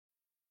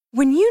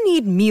When you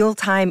need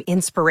mealtime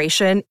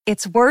inspiration,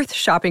 it's worth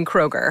shopping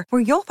Kroger,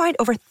 where you'll find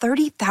over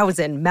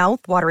 30,000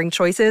 mouth-watering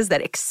choices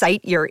that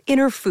excite your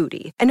inner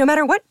foodie. And no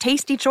matter what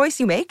tasty choice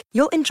you make,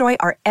 you'll enjoy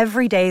our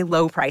everyday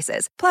low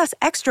prices, plus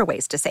extra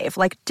ways to save,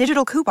 like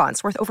digital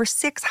coupons worth over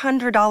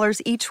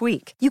 $600 each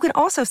week. You can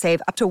also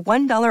save up to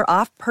 $1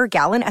 off per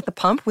gallon at the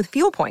pump with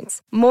fuel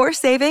points. More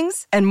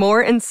savings and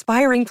more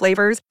inspiring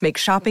flavors make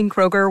shopping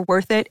Kroger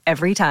worth it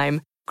every time.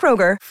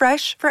 Kroger,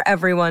 fresh for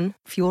everyone.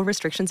 Fuel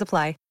restrictions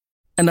apply.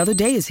 Another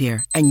day is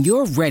here, and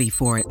you're ready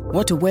for it.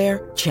 What to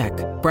wear? Check.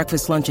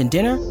 Breakfast, lunch, and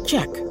dinner?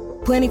 Check.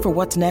 Planning for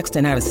what's next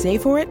and how to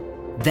save for it?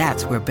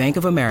 That's where Bank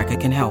of America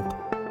can help.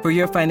 For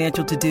your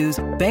financial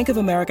to-dos, Bank of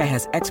America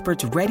has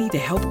experts ready to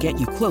help get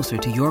you closer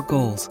to your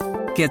goals.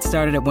 Get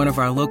started at one of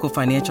our local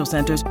financial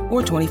centers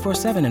or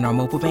 24/7 in our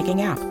mobile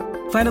banking app.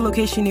 Find a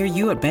location near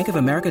you at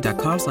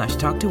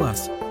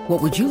bankofamerica.com/talktous. What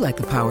would you like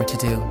the power to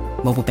do?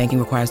 Mobile banking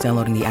requires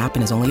downloading the app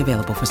and is only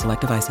available for select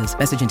devices.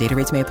 Message and data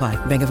rates may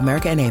apply. Bank of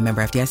America N.A.,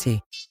 member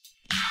FDIC.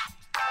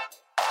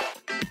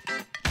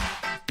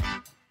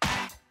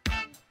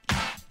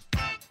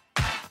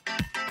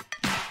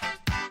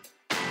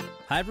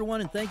 Hi, everyone,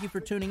 and thank you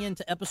for tuning in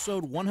to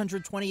episode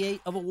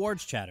 128 of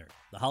Awards Chatter,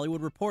 the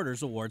Hollywood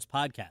Reporters Awards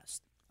podcast.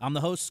 I'm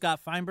the host,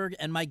 Scott Feinberg,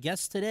 and my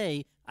guest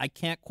today, I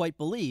can't quite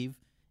believe,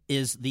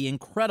 is the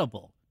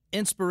incredible,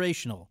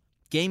 inspirational,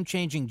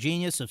 game-changing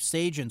genius of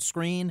stage and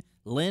screen,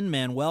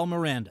 Lin-Manuel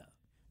Miranda.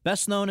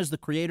 Best known as the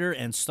creator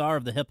and star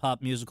of the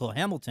hip-hop musical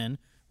Hamilton,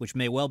 which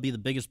may well be the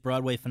biggest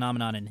Broadway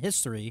phenomenon in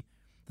history,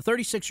 the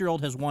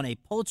 36-year-old has won a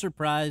Pulitzer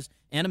Prize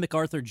and a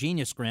MacArthur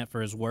Genius Grant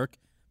for his work,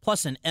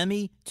 plus an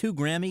Emmy, 2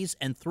 Grammys,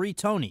 and 3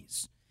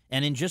 Tonys.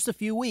 And in just a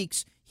few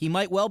weeks, he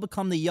might well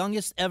become the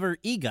youngest ever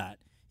EGOT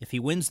if he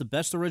wins the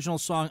Best Original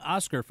Song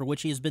Oscar, for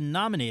which he has been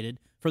nominated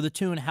for the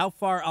tune How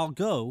Far I'll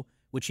Go,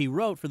 which he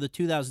wrote for the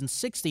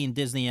 2016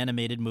 Disney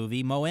animated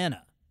movie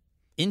Moana.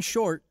 In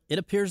short, it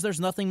appears there's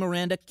nothing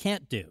Miranda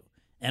can't do.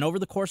 And over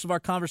the course of our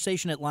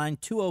conversation at Line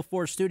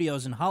 204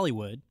 Studios in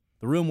Hollywood,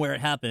 the room where it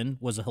happened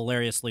was a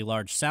hilariously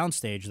large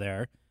soundstage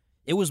there,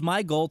 it was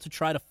my goal to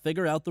try to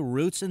figure out the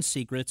roots and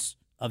secrets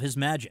of his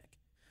magic.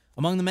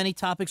 Among the many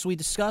topics we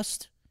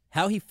discussed,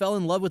 how he fell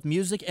in love with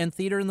music and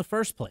theater in the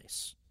first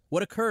place,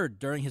 what occurred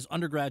during his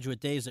undergraduate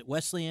days at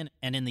Wesleyan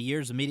and in the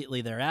years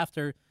immediately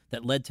thereafter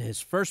that led to his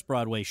first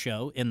Broadway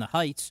show, In the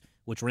Heights,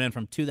 which ran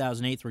from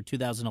 2008 through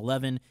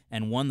 2011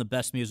 and won the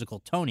Best Musical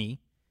Tony,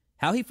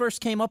 how he first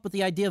came up with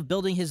the idea of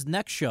building his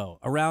next show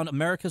around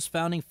America's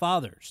founding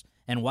fathers,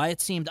 and why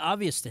it seemed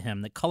obvious to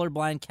him that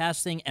colorblind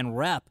casting and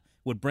rap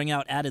would bring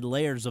out added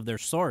layers of their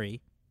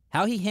story,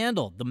 how he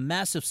handled the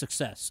massive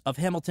success of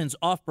Hamilton's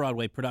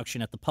off-Broadway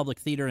production at the Public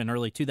Theater in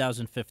early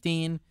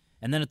 2015,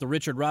 and then at the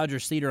Richard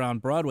Rodgers Theater on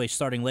Broadway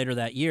starting later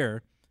that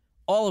year,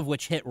 all of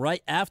which hit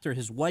right after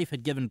his wife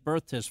had given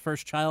birth to his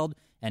first child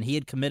and he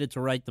had committed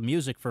to write the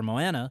music for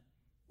Moana.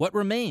 What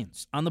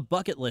remains on the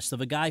bucket list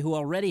of a guy who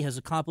already has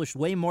accomplished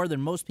way more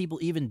than most people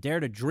even dare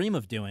to dream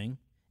of doing,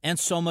 and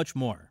so much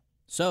more.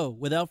 So,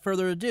 without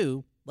further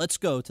ado, let's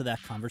go to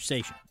that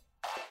conversation.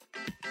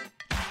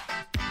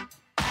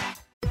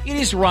 It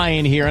is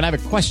Ryan here, and I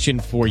have a question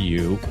for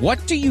you.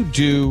 What do you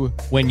do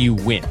when you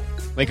win?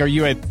 Like, are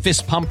you a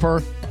fist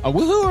pumper, a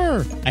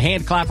woohooer, a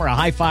hand clapper, a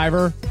high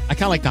fiver? I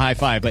kind of like the high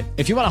five, but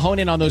if you want to hone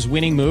in on those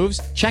winning moves,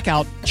 check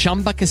out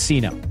Chumba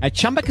Casino. At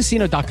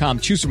ChumbaCasino.com,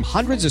 choose from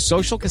hundreds of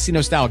social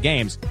casino-style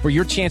games for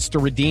your chance to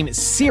redeem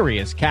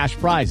serious cash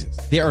prizes.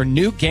 There are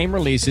new game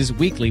releases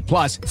weekly,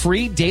 plus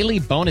free daily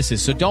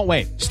bonuses, so don't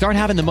wait. Start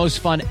having the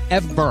most fun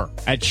ever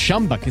at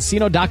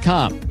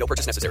ChumbaCasino.com. No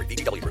purchase necessary.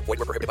 VGW Group. Void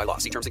where prohibited by law.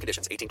 See terms and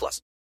conditions.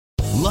 18+.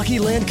 Lucky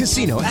Land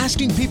Casino,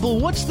 asking people,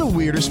 what's the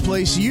weirdest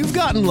place you've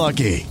gotten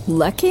lucky?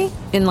 Lucky?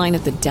 In line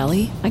at the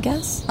deli, I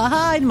guess?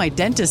 Aha, in my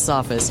dentist's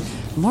office.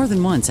 More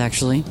than once,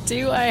 actually.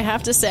 Do I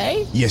have to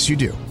say? Yes, you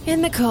do.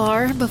 In the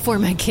car before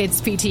my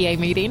kids' PTA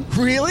meeting.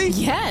 Really?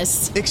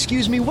 Yes.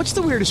 Excuse me, what's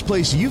the weirdest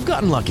place you've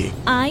gotten lucky?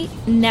 I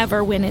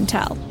never win and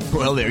tell.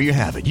 Well, there you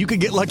have it. You can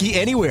get lucky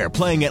anywhere,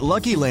 playing at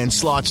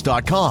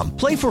LuckyLandSlots.com.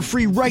 Play for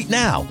free right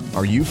now.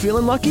 Are you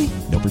feeling lucky?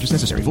 No purchase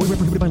necessary. Void where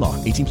prohibited by law.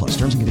 18+.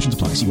 Terms and conditions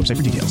apply. See website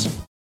for details.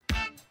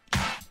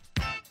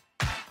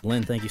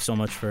 Lynn, thank you so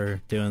much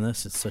for doing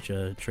this. It's such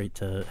a treat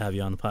to have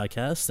you on the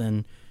podcast.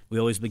 And we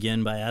always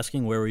begin by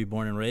asking, where were you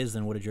born and raised,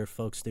 and what did your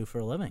folks do for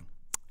a living?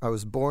 I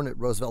was born at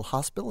Roosevelt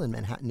Hospital in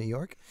Manhattan, New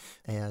York,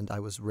 and I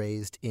was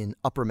raised in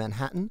Upper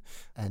Manhattan,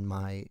 and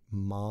my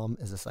mom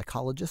is a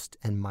psychologist,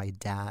 and my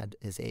dad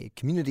is a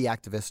community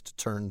activist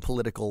turned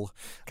political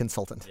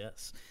consultant.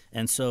 Yes.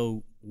 And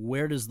so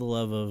where does the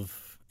love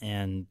of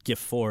and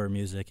gift for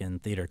music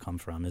and theater come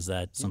from? Is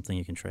that something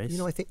you can trace? You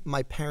know, I think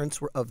my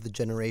parents were of the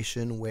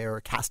generation where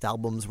cast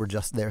albums were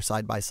just there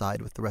side by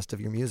side with the rest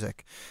of your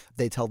music.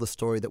 They tell the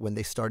story that when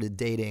they started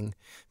dating,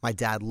 my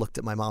dad looked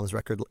at my mom's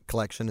record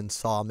collection and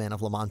saw Man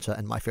of La Mancha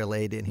and My Fair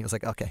Lady, and he was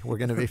like, okay, we're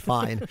going to be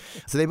fine.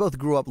 So they both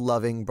grew up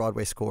loving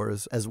Broadway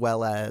scores as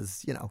well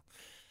as, you know,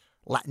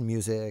 Latin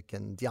music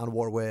and Dionne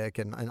Warwick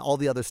and all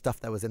the other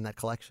stuff that was in that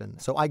collection.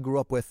 So I grew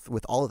up with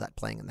all of that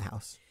playing in the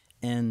house.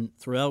 And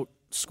throughout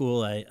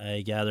school,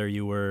 I gather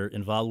you were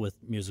involved with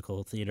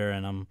musical theater,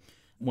 and I'm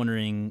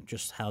wondering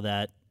just how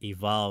that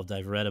evolved.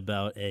 I've read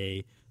about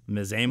a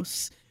Ms.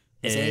 Ames,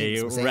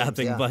 a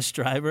rapping bus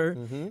driver,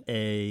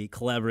 a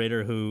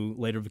collaborator who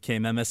later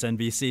became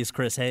MSNBC's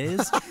Chris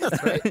Hayes,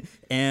 That's right.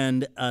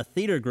 and a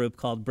theater group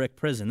called Brick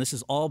Prison. This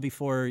is all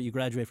before you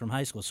graduate from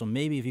high school, so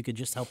maybe if you could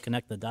just help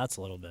connect the dots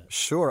a little bit.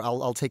 Sure,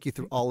 I'll take you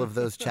through all of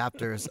those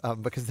chapters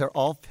because they're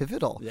all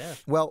pivotal. Yeah.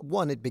 Well,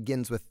 one, it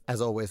begins with,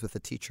 as always, with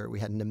a teacher. We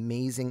had an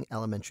amazing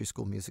elementary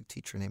school music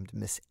teacher named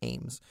Miss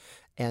Ames.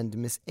 And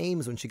Miss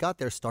Ames, when she got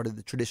there, started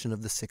the tradition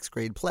of the sixth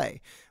grade play.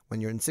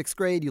 When you're in sixth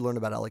grade, you learn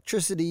about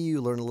electricity,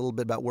 you learn a little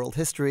bit about world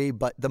history,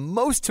 but the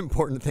most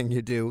important thing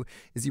you do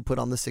is you put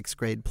on the sixth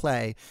grade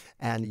play,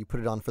 and you put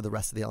it on for the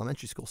rest of the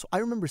elementary school. So I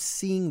remember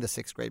seeing the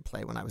sixth grade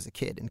play when I was a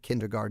kid. In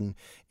kindergarten,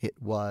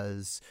 it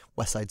was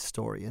West Side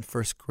Story. In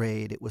first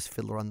grade, it was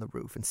Fiddler on the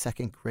Roof. In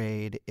second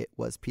grade, it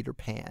was Peter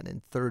Pan.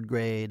 In third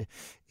grade,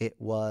 it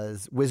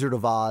was Wizard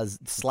of Oz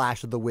 /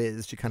 The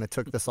Wiz. She kind of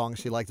took the songs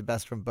she liked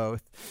best from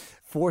both.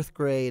 Fourth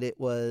grade, it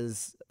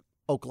was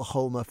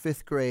Oklahoma.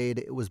 Fifth grade,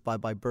 it was Bye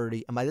Bye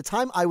Birdie. And by the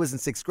time I was in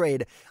sixth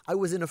grade, I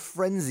was in a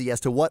frenzy as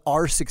to what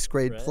our sixth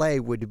grade play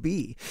would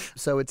be.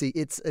 So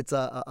it's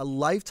a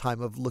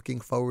lifetime of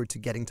looking forward to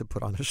getting to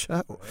put on a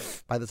show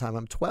by the time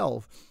I'm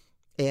 12.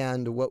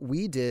 And what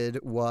we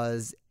did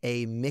was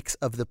a mix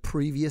of the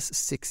previous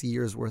 6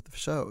 years worth of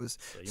shows.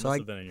 So you must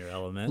have been in your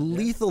element.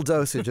 Lethal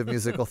dosage of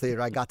musical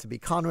theater. I got to be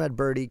Conrad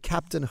Birdie,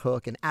 Captain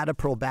Hook, and Ada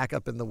Pearl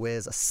backup in The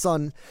Wiz, a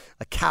son,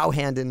 a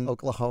cowhand in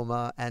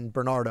Oklahoma, and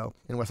Bernardo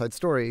in West Side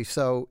Story.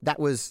 So that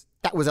was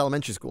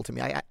elementary school to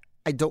me.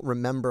 I don't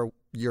remember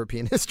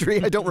European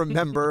history. I don't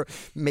remember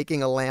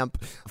making a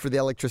lamp for the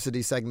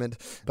electricity segment,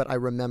 but I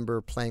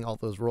remember playing all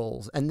those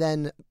roles. And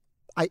then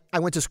I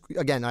went to,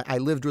 again, I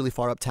lived really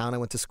far uptown. I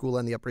went to school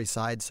on the Upper East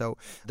Side. So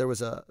there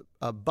was a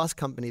bus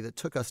company that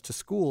took us to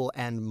school,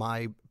 and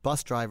my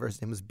bus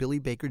driver's name was Billy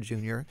Baker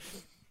Jr.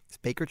 It's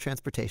Baker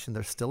Transportation.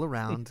 They're still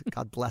around.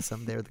 God bless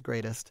them. They're the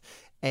greatest.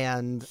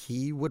 And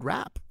he would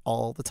rap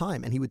all the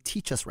time, and he would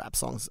teach us rap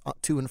songs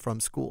to and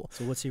from school.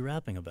 So what's he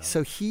rapping about?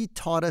 So he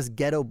taught us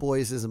Ghetto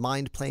Boys'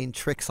 Mind Playing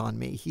Tricks on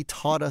Me. He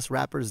taught us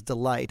Rapper's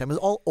Delight. I mean, it was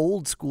all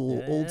old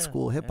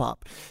school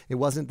hip-hop. It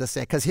wasn't the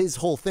same, because his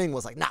whole thing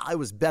was like, nah, it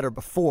was better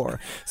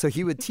before. So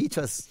he would teach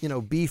us,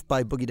 Beef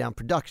by Boogie Down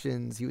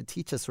Productions. He would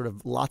teach us sort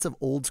of lots of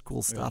old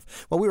school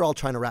stuff. Well, we were all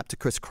trying to rap to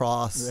Criss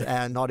Cross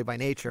and Naughty by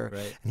Nature,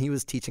 and he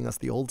was teaching us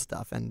the old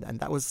stuff. And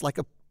that was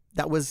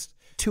that was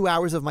 2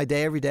 hours of my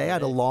day every day. I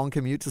had a long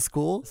commute to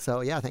school.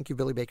 So, yeah, thank you,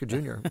 Billy Baker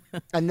Jr.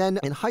 And then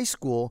in high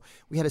school,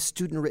 we had a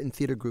student-written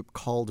theater group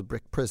called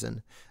Brick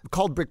Prison.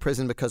 Called Brick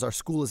Prison because our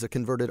school is a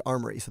converted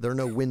armory, so there are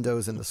no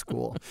windows in the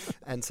school.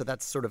 And so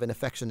that's sort of an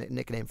affectionate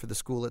nickname for the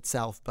school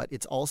itself. But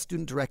it's all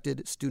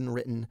student-directed,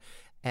 student-written.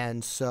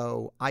 And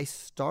so I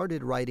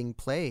started writing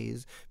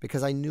plays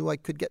because I knew I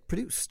could get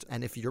produced.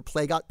 And if your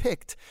play got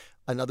picked,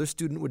 another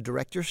student would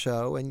direct your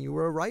show, and you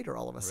were a writer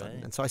all of a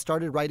sudden. And so I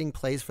started writing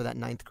plays for that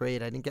 9th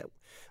grade. I didn't get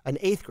an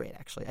 8th grade,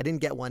 actually. I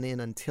didn't get one in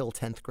until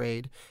 10th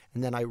grade.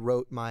 And then I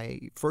wrote my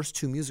first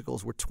 2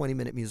 musicals were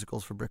 20-minute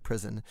musicals for Brick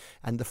Prison.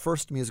 And the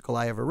first musical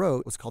I ever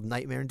wrote was called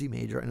Nightmare in D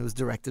Major, and it was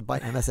directed by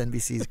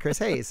MSNBC's Chris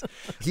Hayes.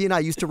 He and I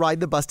used to ride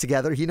the bus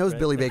together. He knows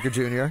Billy Baker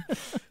Jr.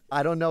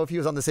 I don't know if he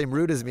was on the same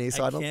route as me.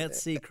 So I can't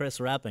see Chris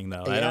rapping,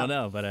 though. Yeah. I don't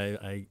know.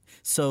 But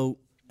So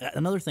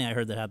another thing I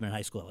heard that happened in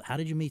high school, how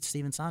did you meet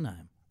Stephen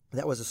Sondheim?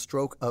 That was a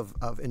stroke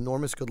of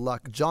enormous good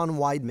luck. John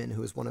Weidman,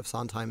 who is one of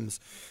Sondheim's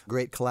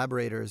great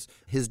collaborators,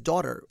 his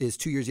daughter is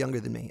 2 years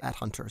younger than me at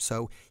Hunter.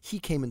 So he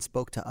came and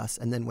spoke to us.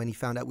 And then when he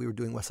found out we were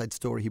doing West Side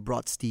Story, he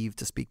brought Steve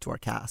to speak to our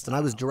cast. And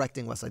I was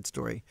directing West Side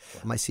Story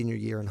my senior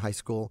year in high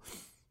school.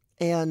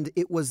 And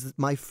it was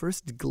my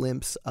first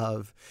glimpse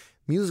of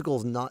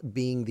musicals not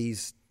being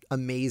these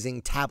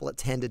amazing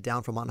tablets handed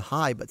down from on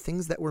high, but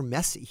things that were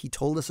messy. He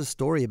told us a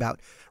story about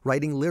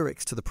writing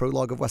lyrics to the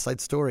prologue of West Side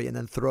Story and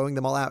then throwing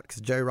them all out because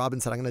Jerry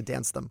Robbins said, I'm going to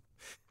dance them.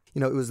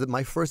 It was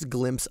my first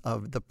glimpse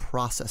of the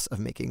process of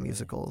making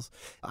musicals.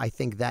 I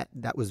think that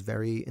was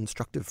very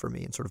instructive for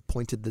me and sort of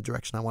pointed the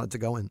direction I wanted to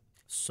go in.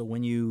 So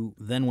when you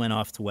then went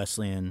off to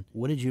Wesleyan,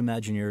 what did you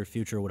imagine your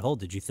future would hold?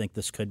 Did you think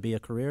this could be a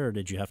career, or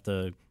did you have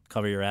to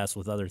cover your ass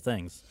with other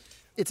things?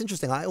 It's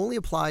interesting. I only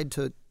applied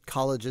to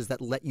colleges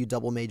that let you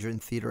double major in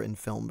theater and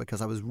film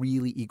because I was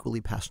really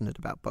equally passionate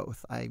about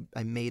both. I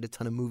made a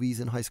ton of movies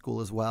in high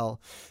school as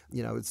well.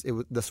 It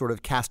was the sort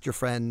of cast your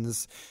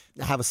friends,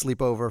 have a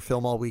sleepover,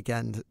 film all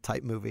weekend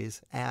type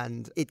movies.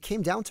 And it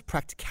came down to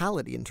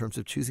practicality in terms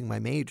of choosing my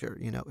major.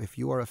 If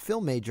you are a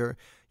film major,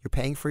 you're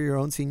paying for your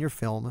own senior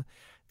film.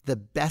 the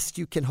best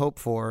you can hope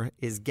for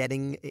is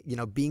getting,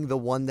 being the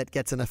one that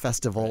gets in a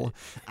festival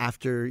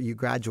after you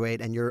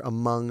graduate, and you're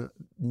among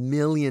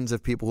millions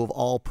of people who have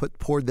all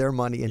poured their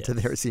money into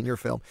their senior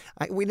film.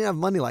 We didn't have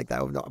money like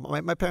that.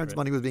 My parents'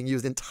 money was being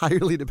used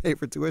entirely to pay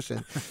for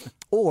tuition.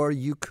 Or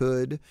you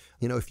could,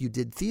 if you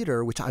did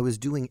theater, which I was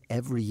doing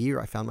every year,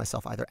 I found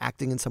myself either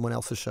acting in someone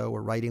else's show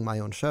or writing my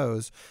own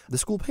shows. The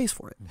school pays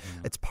for it.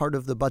 Mm-hmm. It's part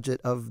of the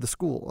budget of the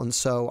school. And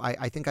so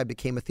I think I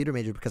became a theater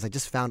major because I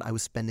just found I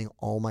was spending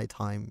all my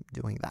time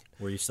doing that.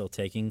 Were you still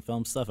taking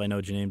film stuff? I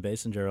know Janine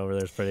Basinger over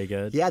there is pretty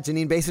good. Yeah,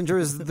 Janine Basinger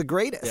is the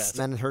greatest. Yes.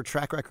 And her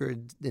track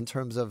record in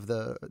terms of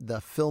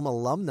the film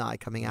alumni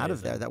coming out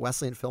of there, that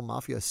Wesleyan film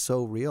mafia is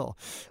so real.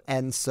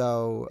 And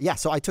so,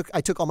 so I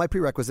took all my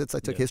prerequisites. I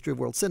took History of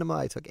World Cinema.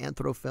 I took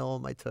Anthro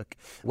Film. I took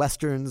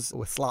Westerns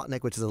with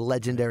Slotnick, which is a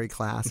legendary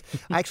class.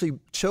 I actually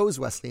chose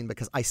Wesleyan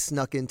because I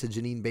snuck into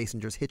Janine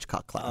Basinger's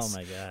Hitchcock class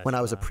when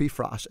I was a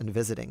pre-frosh and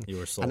visiting. You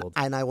were sold.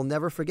 And I will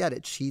never forget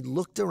it. She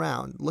looked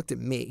at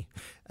me,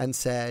 and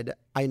said,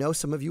 I know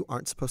some of you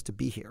aren't supposed to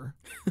be here.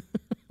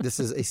 This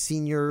is a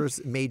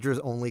seniors, majors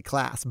only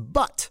class,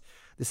 but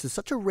this is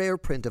such a rare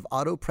print of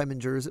Otto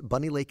Preminger's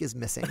Bunny Lake is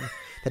Missing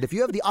that if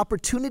you have the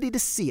opportunity to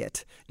see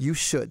it, you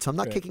should. So I'm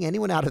not kicking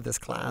anyone out of this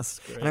class.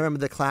 And I remember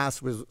the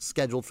class was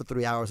scheduled for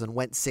 3 hours and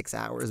went 6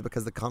 hours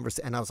because the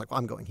conversation, and I was like, well,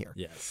 I'm going here.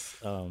 Yes.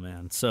 Oh,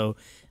 man. So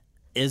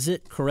is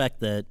it correct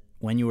that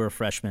when you were a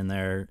freshman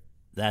there,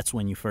 that's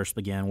when you first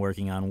began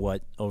working on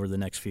what over the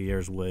next few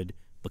years would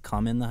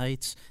become In the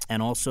Heights?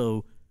 And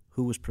also,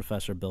 who was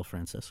Professor Bill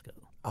Francisco?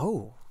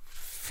 Oh,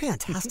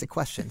 fantastic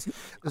questions. It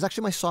was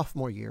actually my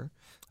sophomore year.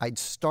 I'd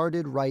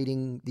started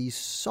writing these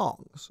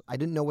songs. I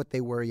didn't know what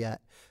they were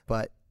yet,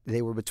 but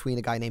they were between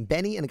a guy named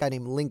Benny and a guy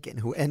named Lincoln,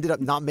 who ended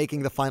up not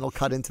making the final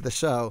cut into the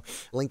show.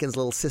 Lincoln's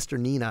little sister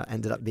Nina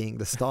ended up being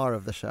the star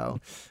of the show,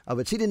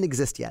 but she didn't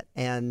exist yet.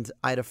 And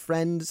I had a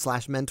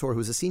friend/mentor who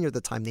was a senior at the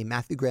time named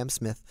Matthew Graham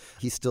Smith.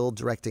 He's still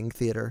directing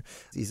theater.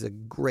 He's a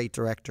great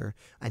director.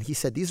 And he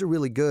said, these are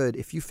really good.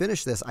 If you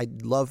finish this,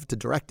 I'd love to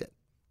direct it.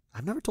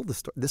 I've never told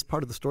this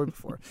part of the story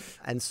before.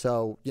 And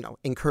so,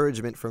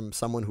 encouragement from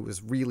someone who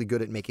was really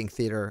good at making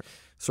theater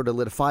sort of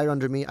lit a fire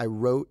under me. I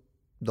wrote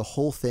the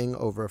whole thing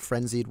over a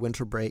frenzied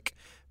winter break,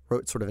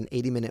 wrote sort of an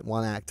 80-minute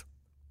one act.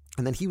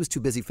 And then he was too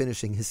busy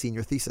finishing his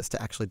senior thesis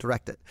to actually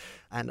direct it.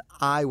 And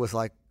I was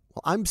like,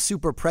 well, I'm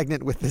super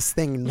pregnant with this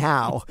thing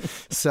now,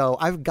 so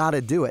I've got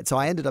to do it. So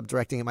I ended up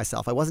directing it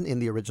myself. I wasn't in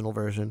the original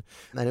version.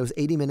 And it was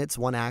 80 minutes,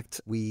 one act.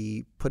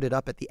 We put it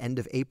up at the end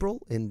of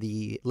April in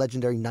the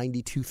legendary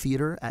 92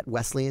 Theater at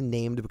Wesleyan,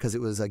 named because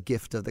it was a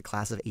gift of the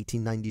class of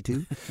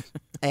 1892.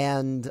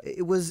 And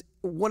it was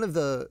one of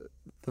the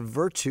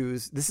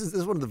virtues, this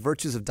is one of the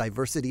virtues of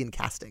diversity in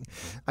casting.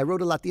 I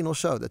wrote a Latino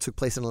show that took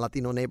place in a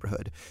Latino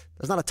neighborhood.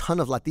 There's not a ton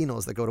of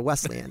Latinos that go to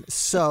Wesleyan.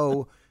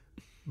 So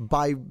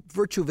by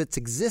virtue of its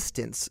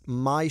existence,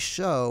 my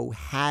show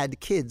had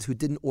kids who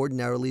didn't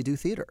ordinarily do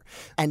theater.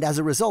 And as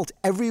a result,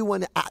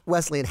 everyone at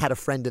Wesleyan had a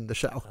friend in the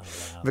show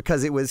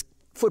because it was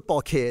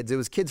football kids. It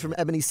was kids from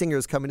Ebony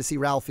Singers coming to see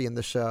Ralphie in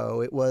the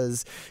show. It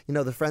was,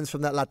 the friends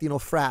from that Latino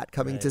frat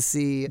coming to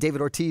see David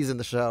Ortiz in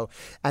the show.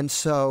 And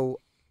so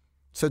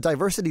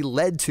diversity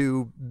led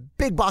to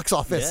big box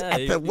office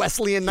at the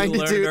Wesleyan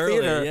 92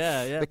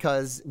 Theater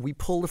because we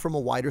pulled from a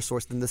wider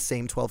source than the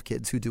same 12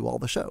 kids who do all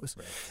the shows.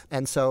 Right.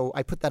 And so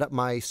I put that up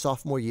my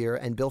sophomore year,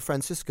 and Bill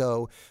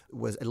Francisco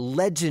was a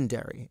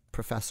legendary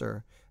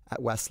professor at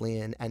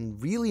Wesleyan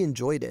and really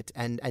enjoyed it.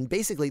 And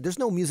basically, there's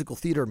no musical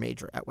theater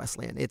major at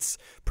Wesleyan. It's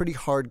pretty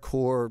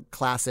hardcore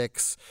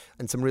classics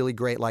and some really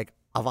great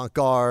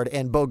avant-garde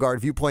and Bogart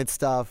viewpoint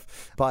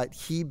stuff, but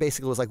he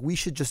basically was like, we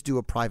should just do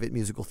a private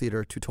musical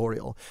theater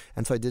tutorial.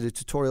 And so I did a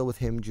tutorial with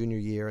him junior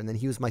year, and then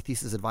he was my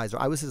thesis advisor.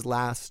 I was his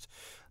last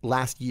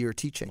year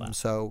teaching. Wow.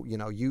 So,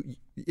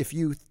 if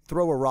you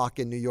throw a rock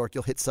in New York,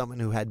 you'll hit someone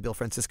who had Bill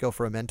Francisco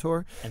for a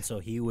mentor. And so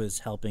he was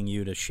helping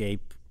you to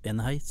shape In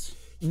the Heights?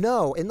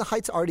 No, In the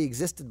Heights already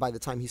existed by the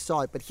time he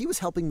saw it, but he was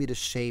helping me to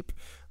shape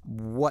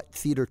what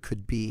theater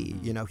could be.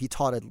 He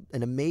taught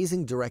an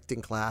amazing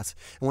directing class.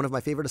 And one of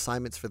my favorite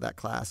assignments for that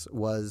class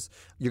was,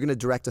 you're going to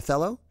direct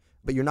Othello,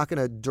 but you're not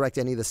going to direct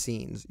any of the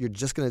scenes. You're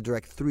just going to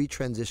direct 3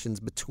 transitions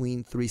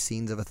between 3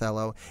 scenes of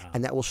Othello,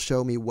 and that will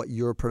show me what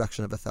your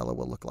production of Othello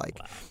will look like.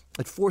 Wow.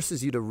 It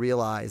forces you to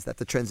realize that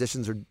the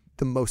transitions are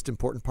the most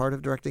important part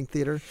of directing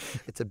theater.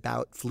 It's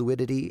about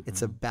fluidity.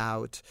 It's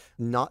about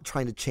not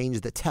trying to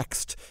change the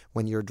text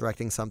when you're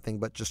directing something,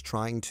 but just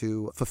trying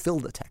to fulfill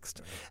the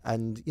text.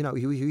 And,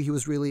 he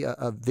was really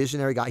a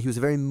visionary guy. He was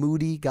a very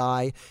moody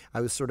guy.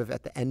 I was sort of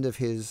at the end of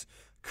his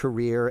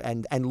career,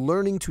 and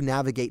learning to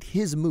navigate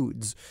his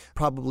moods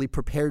probably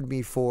prepared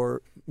me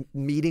for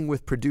meeting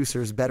with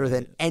producers better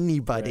than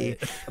anybody,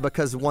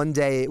 because one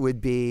day it would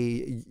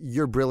be,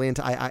 you're brilliant,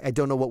 I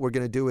don't know what we're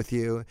going to do with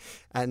you,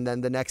 and then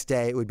the next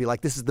day it would be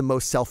like, this is the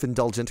most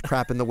self-indulgent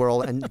crap in the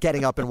world, and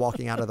getting up and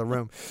walking out of the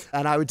room.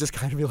 And I would just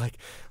kind of be like,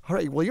 all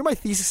right, well, you're my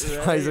thesis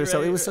advisor.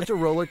 So it was such a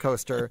roller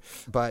coaster,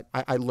 but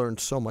I learned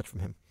so much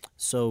from him.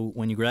 So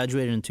when you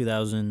graduated in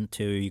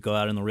 2002, you go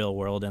out in the real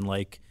world, and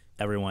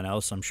everyone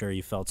else, I'm sure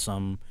you felt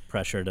some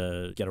pressure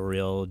to get a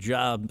real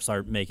job,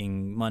 start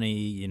making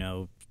money,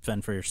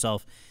 fend for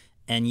yourself.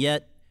 And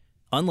yet,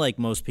 unlike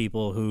most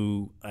people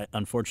who,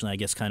 unfortunately, I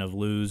guess kind of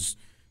lose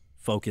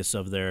focus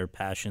of their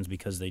passions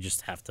because they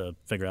just have to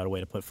figure out a way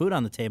to put food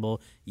on the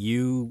table,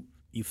 you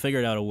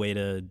figured out a way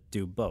to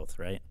do both,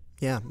 right?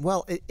 Yeah.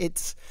 Well,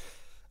 it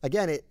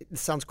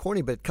sounds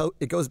corny, but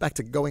it goes back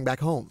to going back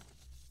home.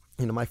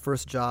 My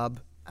first job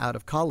out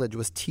of college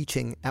was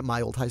teaching at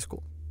my old high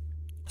school.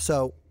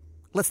 So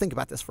let's think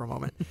about this for a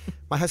moment.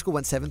 My high school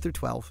went 7 through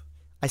 12.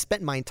 I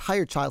spent my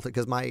entire childhood,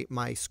 because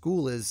my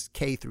school is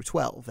K through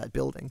 12, that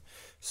building.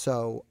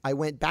 So I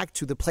went back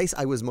to the place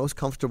I was most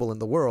comfortable in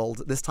the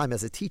world, this time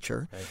as a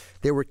teacher. Right.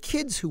 There were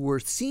kids who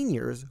were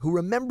seniors who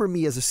remember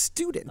me as a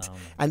student.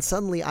 And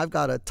suddenly I've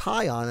got a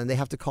tie on and they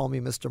have to call me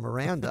Mr.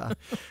 Miranda.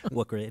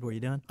 What grade were you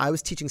doing? I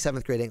was teaching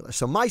 7th grade English.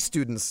 So my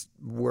students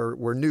were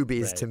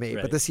newbies to me.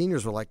 Right. But the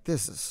seniors were like,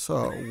 this is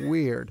so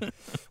weird.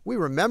 We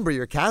remember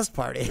your cast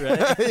party.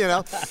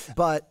 Right.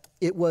 But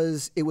it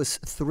was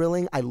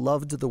thrilling. I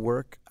loved the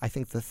work. I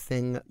think the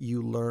thing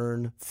you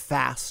learn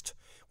fast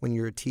when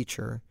you're a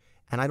teacher,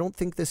 and I don't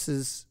think this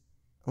is,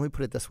 let me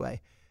put it this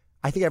way.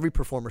 I think every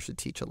performer should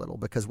teach a little,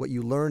 because what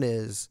you learn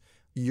is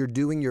you're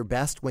doing your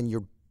best when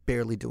you're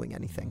barely doing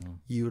anything. Mm-hmm.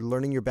 You're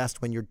learning your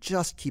best when you're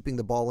just keeping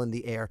the ball in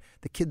the air.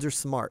 The kids are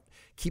smart.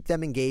 Keep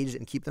them engaged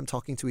and keep them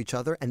talking to each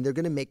other, and they're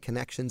going to make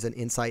connections and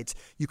insights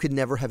you could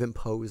never have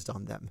imposed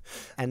on them.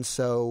 And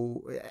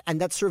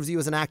that serves you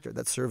as an actor.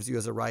 That serves you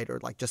as a writer.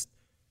 Like, just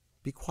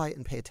be quiet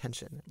and pay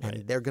attention,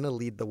 and they're going to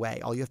lead the way.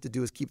 All you have to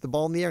do is keep the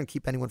ball in the air and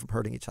keep anyone from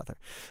hurting each other.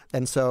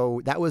 And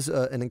so that was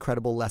an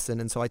incredible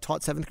lesson. And so I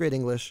taught 7th grade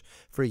English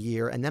for a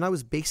year, and then I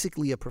was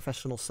basically a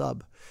professional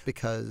sub,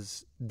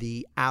 because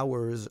the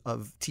hours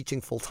of teaching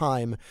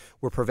full-time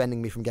were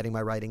preventing me from getting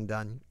my writing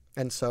done.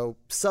 And so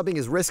subbing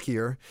is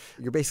riskier.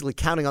 You're basically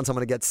counting on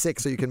someone to get sick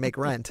so you can make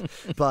rent.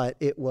 But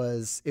it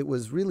was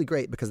really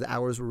great, because the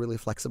hours were really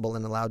flexible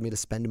and allowed me to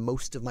spend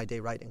most of my day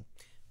writing.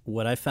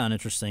 What I found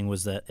interesting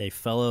was that a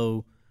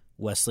fellow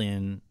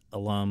Wesleyan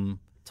alum,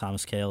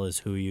 Thomas Kail, is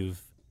who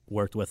you've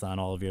worked with on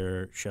all of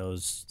your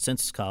shows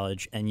since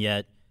college, and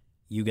yet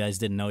you guys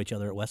didn't know each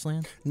other at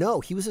Wesleyan? No,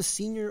 he was a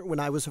senior when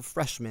I was a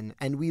freshman,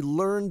 and we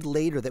learned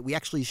later that we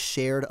actually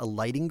shared a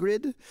lighting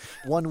grid.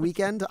 One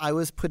weekend, I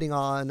was putting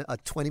on a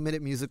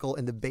 20-minute musical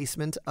in the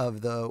basement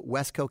of the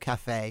Westco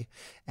Cafe,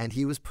 and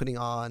he was putting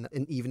on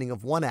an evening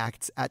of one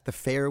act at the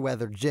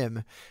Fairweather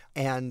Gym,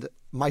 and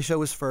my show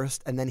was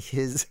first, and then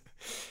his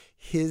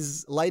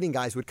lighting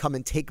guys would come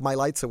and take my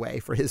lights away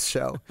for his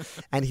show.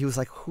 And he was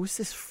like, who's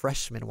this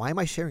freshman? Why am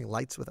I sharing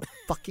lights with a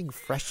fucking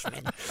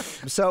freshman?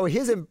 So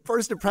his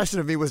first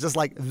impression of me was just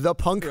like the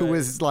punk who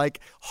was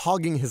like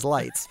hogging his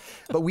lights.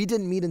 But we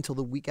didn't meet until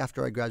the week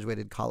after I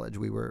graduated college.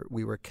 We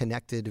were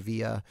connected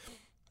via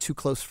two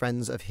close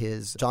friends of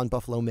his, John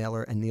Buffalo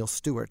Mailer and Neil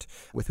Stewart,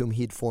 with whom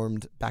he'd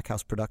formed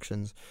Backhouse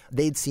Productions.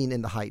 They'd seen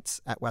In the Heights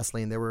at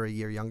Wesleyan. They were a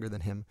year younger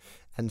than him.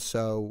 And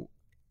so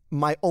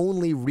my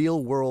only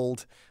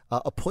real-world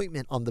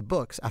appointment on the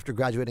books after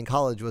graduating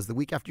college was the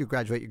week after you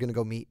graduate, you're going to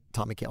go meet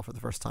Tommy Kail for the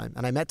first time.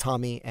 And I met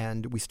Tommy,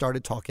 and we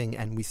started talking,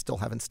 and we still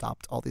haven't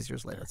stopped all these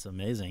years later. That's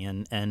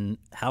amazing. And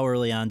how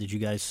early on did you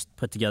guys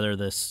put together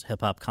this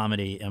hip-hop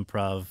comedy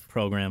improv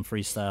program,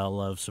 Freestyle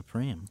Love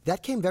Supreme?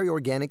 That came very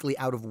organically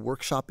out of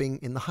workshopping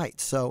in the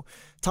Heights. So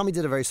Tommy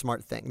did a very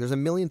smart thing. There's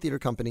 1 million theater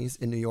companies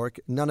in New York.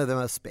 None of them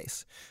have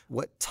space.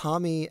 What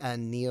Tommy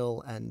and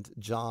Neil and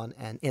John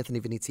and Anthony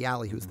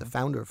Viniziali, who's the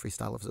founder of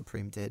Freestyle Love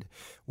Supreme, did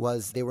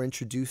was they were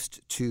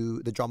introduced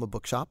to the Drama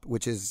Bookshop,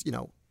 which is,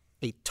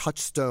 a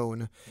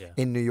touchstone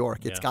in New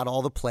York. It's got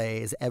all the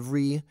plays.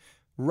 Every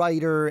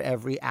writer,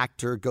 every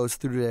actor goes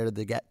through there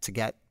to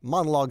get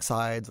monologue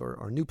sides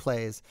or new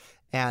plays.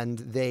 And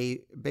they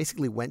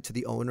basically went to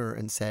the owner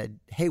and said,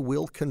 hey,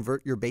 we'll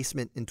convert your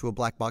basement into a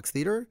black box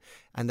theater,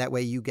 and that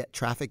way you get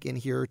traffic in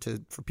here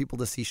for people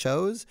to see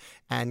shows.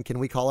 And can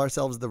we call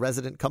ourselves the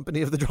resident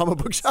company of the Drama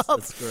Bookshop?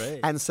 That's great.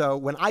 And so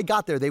when I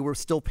got there, they were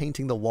still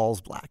painting the walls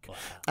black. Wow.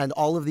 And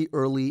all of the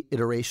early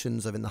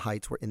iterations of In the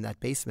Heights were in that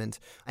basement.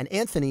 And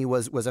Anthony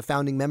was a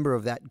founding member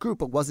of that group,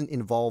 but wasn't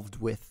involved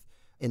with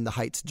In the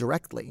Heights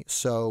directly.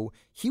 So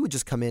he would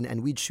just come in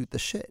and we'd shoot the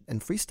shit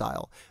and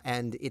freestyle.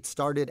 And it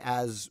started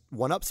as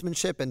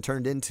one-upsmanship and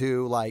turned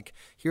into like,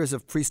 here's a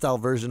freestyle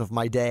version of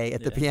my day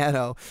at the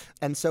piano.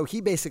 And so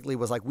he basically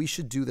was like, we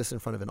should do this in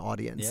front of an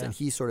audience. And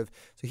so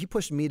he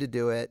pushed me to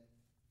do it.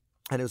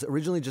 And it was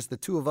originally just the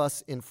two of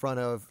us in front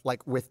of,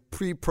 like, with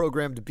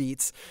pre-programmed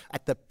beats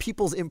at the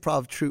People's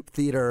Improv Troupe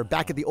Theater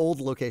back at the old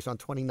location on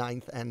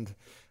 29th and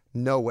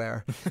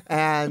nowhere.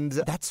 And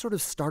that sort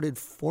of started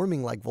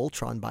forming like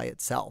Voltron by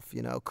itself.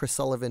 Chris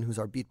Sullivan, who's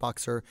our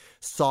beatboxer,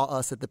 saw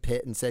us at the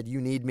pit and said, you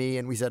need me.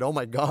 And we said, oh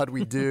my God,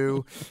 we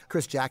do.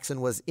 Chris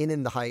Jackson was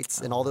in the Heights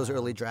in all those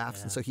early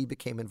drafts. And so he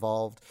became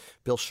involved.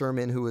 Bill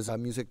Sherman, who was a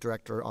music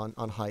director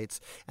on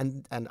Heights.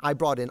 And I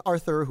brought in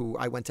Arthur, who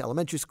I went to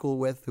elementary school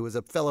with, who was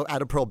a fellow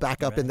Ada Pearl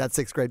backup in that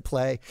 6th grade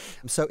play.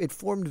 So it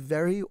formed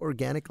very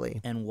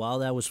organically. And while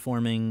that was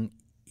forming,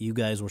 you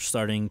guys were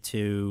starting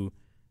to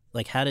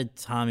Like, how did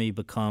Tommy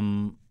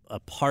become a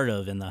part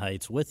of In the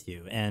Heights with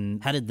you?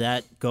 And how did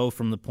that go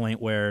from the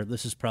point where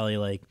this is probably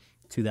like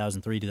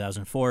 2003,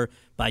 2004,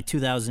 by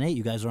 2008,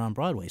 you guys are on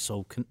Broadway.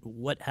 So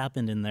what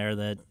happened in there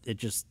that it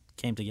just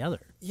came together?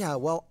 Yeah,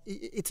 well,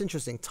 it's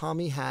interesting.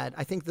 Tommy had,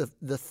 I think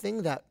the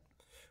thing that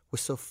was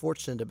so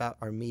fortunate about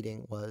our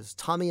meeting was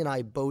Tommy and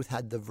I both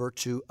had the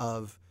virtue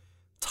of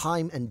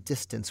time and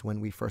distance when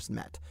we first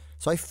met.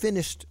 So I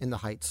finished In the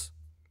Heights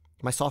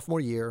my sophomore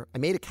year. I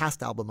made a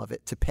cast album of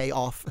it to pay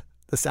off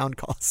the sound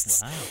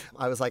costs. Wow.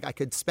 I was like, I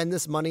could spend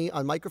this money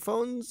on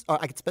microphones, or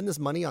I could spend this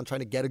money on trying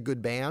to get a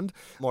good band,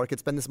 or I could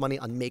spend this money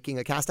on making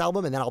a cast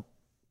album, and then I'll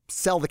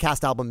sell the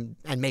cast album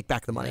and make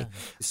back the money. Yeah.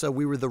 So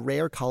we were the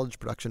rare college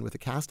production with a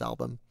cast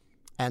album.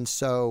 And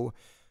so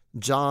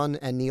John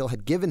and Neil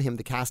had given him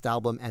the cast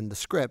album and the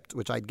script,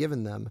 which I'd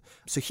given them.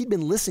 So he'd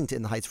been listening to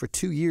In the Heights for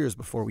 2 years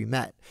before we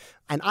met.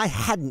 And I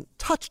hadn't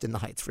touched In the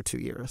Heights for 2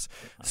 years.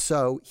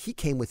 So he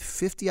came with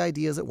 50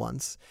 ideas at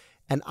once.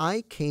 And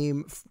I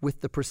came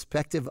with the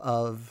perspective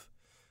of,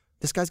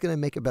 this guy's going to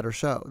make a better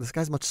show. This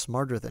guy's much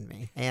smarter than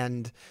me.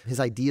 And his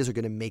ideas are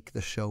going to make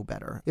the show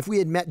better. If we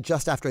had met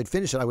just after I'd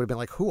finished it, I would have been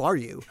like, who are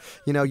you?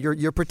 You know,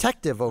 you're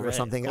protective over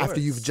something after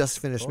you've just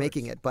finished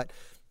making it. But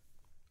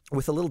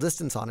with a little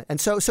distance on it. And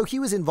so he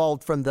was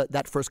involved from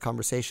that first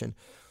conversation.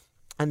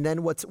 And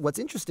then what's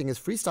interesting is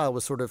freestyle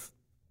was sort of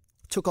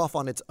took off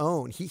on its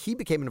own. He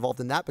became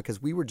involved in that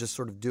because we were just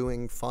sort of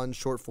doing fun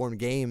short form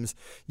games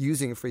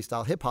using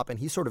freestyle hip hop, and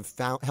he sort of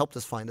helped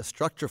us find a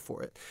structure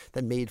for it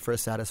that made for a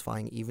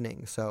satisfying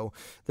evening. So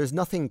there's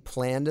nothing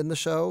planned in the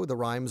show. The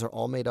rhymes are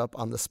all made up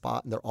on the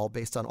spot, and they're all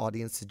based on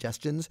audience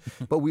suggestions.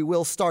 But we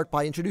will start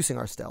by introducing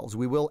ourselves.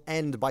 We will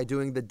end by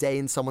doing the day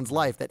in someone's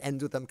life that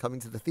ends with them coming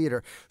to the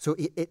theater. So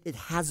it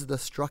has the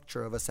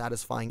structure of a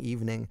satisfying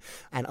evening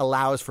and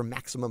allows for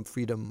maximum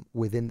freedom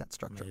within that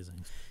structure.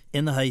 Amazing.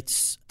 In the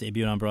Heights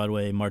debuted on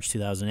Broadway March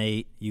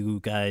 2008.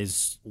 You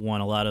guys won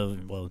a lot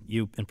of, well,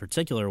 you in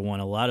particular won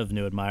a lot of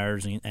new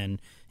admirers,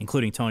 and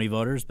including Tony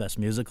voters, Best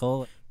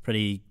Musical.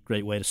 Pretty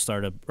great way to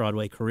start a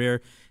Broadway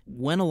career.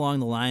 When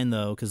along the line,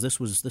 though, because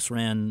this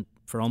ran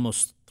for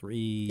almost 3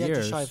 years. Yeah,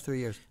 just shy of 3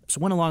 years.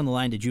 So when along the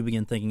line did you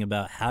begin thinking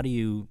about how do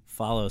you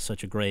follow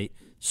such a great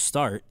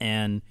start,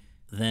 and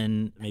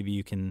then maybe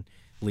you can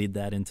lead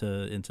that into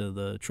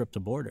the trip to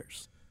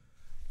Borders?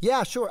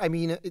 Yeah, sure. I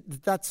mean,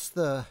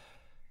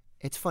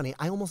 it's funny.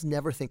 I almost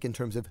never think in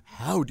terms of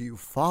how do you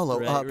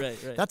follow up. Right.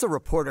 That's a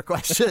reporter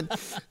question.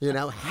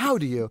 How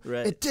do you?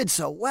 Right. It did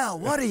so well.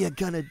 What are you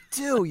going to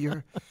do?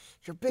 Your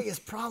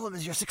biggest problem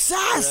is your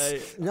success.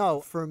 Right.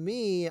 No, for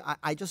me,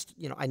 I just,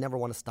 I never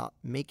want to stop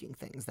making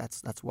things.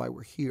 That's why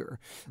we're here.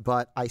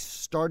 But I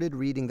started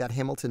reading that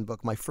Hamilton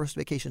book, my first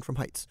vacation from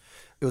Heights.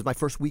 It was my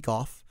first week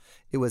off.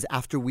 It was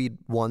after we'd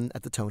won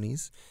at the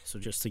Tonys. So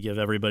just to give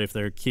everybody, if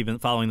they're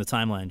following the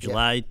timeline,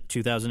 July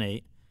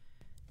 2008.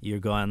 You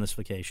go on this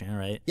vacation,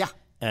 right? Yeah.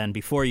 And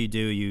before you do,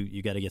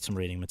 you got to get some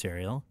reading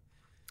material.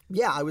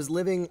 Yeah, I was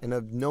living in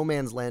a no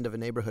man's land of a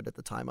neighborhood at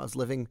the time. I was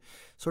living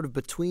sort of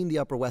between the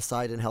Upper West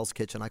Side and Hell's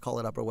Kitchen. I call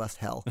it Upper West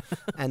Hell.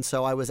 And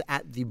so I was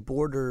at the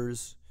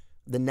Borders,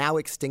 the now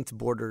extinct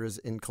Borders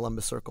in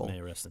Columbus Circle.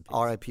 May rest in peace.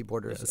 R.I.P.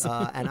 Borders. Yes.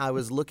 And I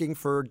was looking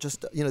for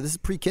just, this is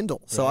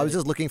pre-Kindle. So I was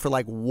just looking for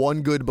like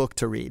one good book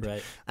to read.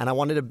 Right. And I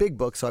wanted a big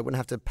book so I wouldn't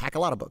have to pack a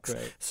lot of books.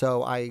 Right.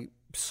 So I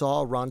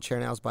saw Ron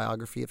Chernow's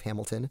biography of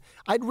Hamilton.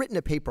 I'd written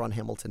a paper on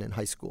Hamilton in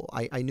high school.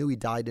 I knew he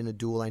died in a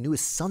duel. I knew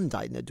his son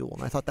died in a duel.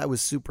 And I thought that was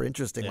super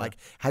interesting. Yeah. Like,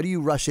 how do you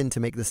rush in to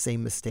make the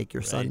same mistake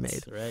your son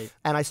made? Right.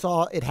 And I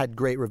saw it had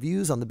great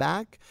reviews on the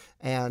back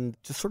and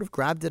just sort of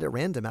grabbed it at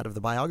random out of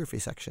the biography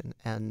section.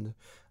 And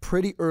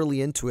pretty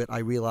early into it, I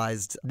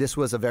realized this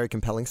was a very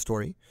compelling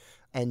story.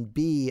 And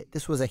B,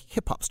 this was a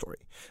hip-hop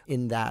story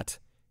in that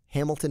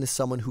Hamilton is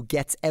someone who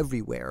gets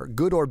everywhere,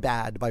 good or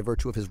bad, by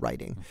virtue of his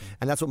writing. Mm-hmm.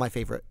 And that's what my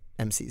favorite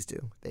MCs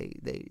do.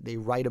 They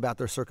write about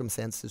their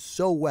circumstances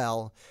so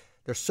well.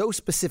 They're so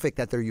specific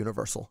that they're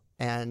universal.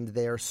 And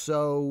they're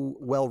so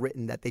well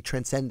written that they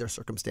transcend their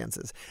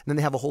circumstances. And then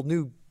they have a whole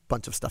new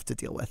bunch of stuff to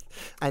deal with.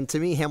 And to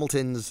me,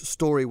 Hamilton's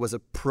story was a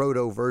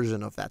proto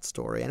version of that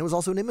story. And it was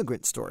also an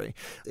immigrant story.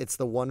 It's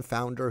the one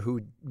founder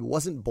who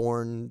wasn't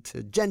born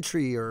to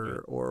gentry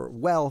or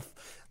wealth.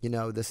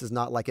 This is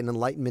not like an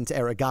Enlightenment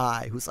era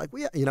guy who's like,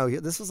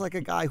 this was like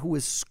a guy who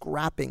was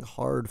scrapping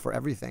hard for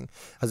everything.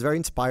 I was very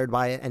inspired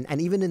by it.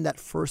 And even in that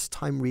first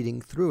time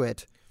reading through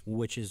it,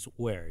 which is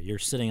where? You're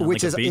sitting on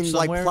which like a beach is in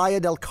somewhere? like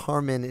Playa del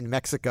Carmen in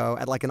Mexico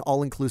at like an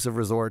all-inclusive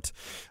resort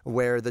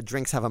where the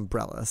drinks have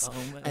umbrellas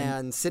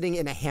and sitting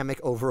in a hammock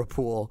over a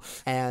pool.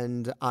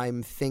 And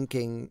I'm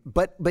thinking,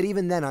 but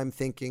even then I'm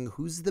thinking,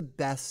 who's the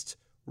best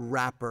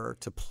rapper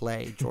to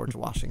play George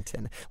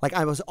Washington? Like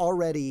I was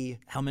already...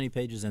 How many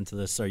pages into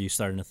this are you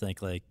starting to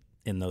think like,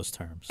 in those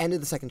terms. End of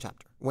the second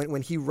chapter.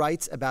 When he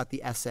writes about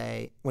the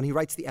essay,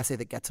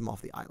 that gets him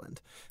off the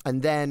island.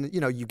 And then,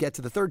 you get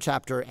to the third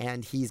chapter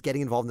and he's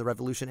getting involved in the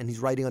revolution and he's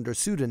writing under a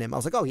pseudonym. I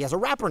was like, oh, he has a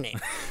rapper name.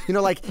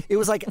 It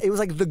was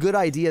like the good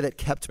idea that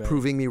kept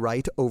proving me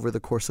right over the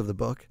course of the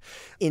book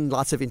in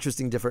lots of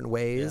interesting different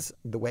ways,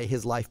 the way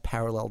his life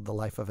paralleled the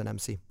life of an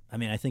MC. I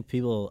mean, I think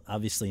people,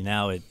 obviously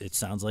now it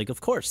sounds like, of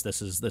course,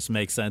 this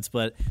makes sense.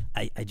 But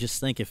I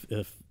just think if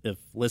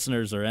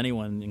listeners or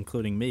anyone,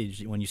 including me,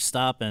 when you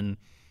stop and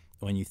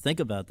when you think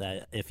about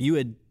that, if you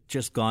had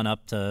just gone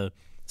up to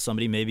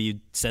somebody, maybe you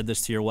said this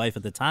to your wife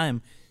at the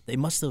time, they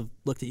must have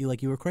looked at you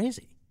like you were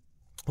crazy.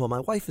 Well, my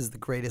wife is the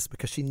greatest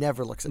because she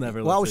never looks at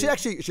me. Well, she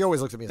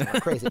always looks at me as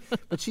I'm crazy,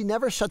 but she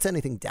never shuts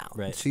anything down.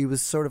 Right. She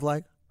was sort of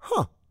like,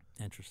 huh.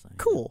 Interesting.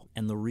 Cool.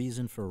 And the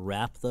reason for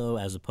rap, though,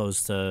 as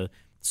opposed to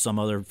some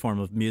other form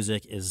of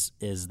music, is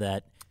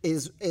that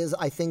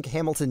I think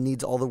Hamilton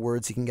needs all the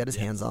words he can get his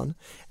hands on,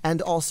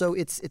 and also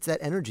it's that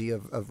energy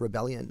of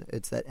rebellion.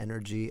 It's that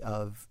energy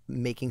of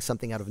making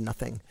something out of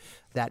nothing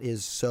that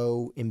is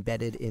so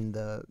embedded in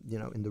the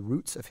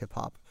roots of hip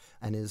hop,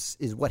 and is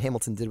what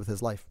Hamilton did with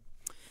his life.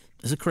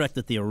 Is it correct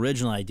that the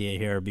original idea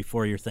here,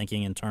 before you're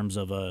thinking in terms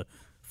of a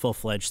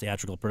full-fledged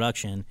theatrical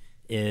production,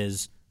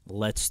 is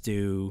let's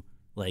do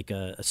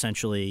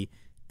essentially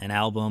an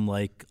album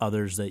like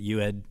others that you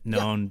had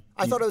known?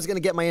 Yeah. I thought I was going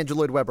to get my Andrew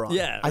Lloyd Webber on.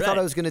 Yeah, I thought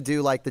I was going to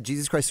do the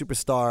Jesus Christ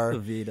Superstar,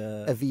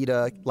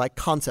 Evita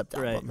concept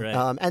album.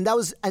 Right. And that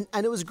was and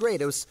it was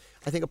great. It was,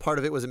 I think, a part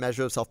of it was a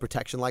measure of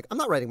self-protection. I'm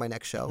not writing my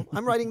next show.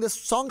 I'm writing this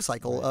song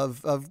cycle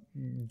of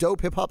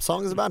dope hip hop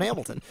songs about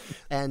Hamilton,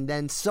 and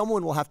then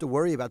someone will have to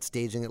worry about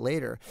staging it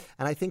later.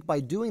 And I think by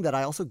doing that,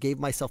 I also gave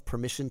myself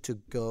permission to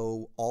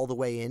go all the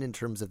way in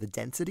terms of the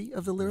density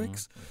of the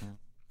lyrics. Mm-hmm.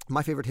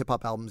 My favorite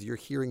hip-hop albums, you're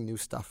hearing new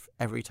stuff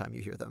every time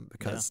you hear them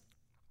because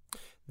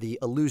the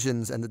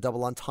allusions and the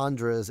double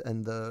entendres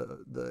and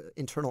the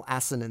internal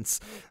assonance,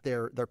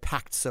 they're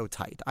packed so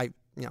tight.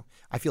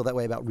 I feel that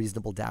way about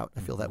Reasonable Doubt.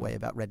 I feel that way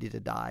about Ready to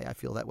Die. I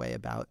feel that way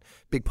about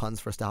Big Pun's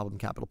first album,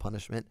 Capital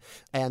Punishment.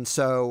 And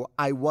so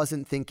I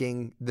wasn't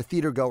thinking the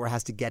theater goer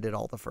has to get it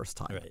all the first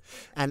time. Right.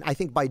 And I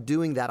think by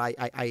doing that,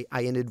 I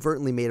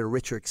inadvertently made a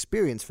richer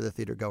experience for the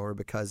theater goer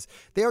because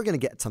they are going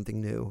to get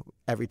something new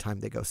every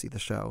time they go see the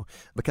show,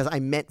 because I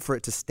meant for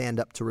it to stand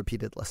up to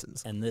repeated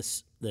listens. And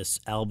this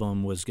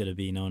album was going to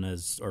be known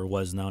as, or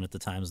was known at the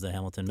time as, the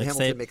Hamilton Mixtape.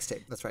 The Hamilton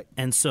Mixtape, that's right.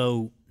 And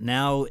so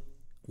now,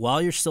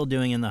 while you're still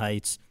doing In the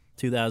Heights,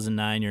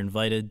 2009, you're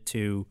invited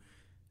to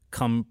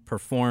come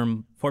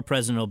perform for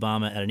President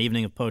Obama at an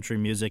evening of poetry,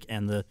 music,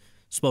 and the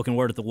spoken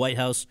word at the White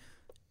House.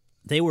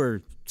 They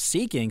were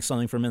seeking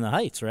something from In the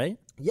Heights, right?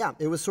 Yeah,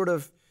 it was sort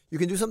of, you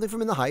can do something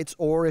from In the Heights,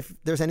 or if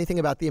there's anything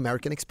about the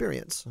American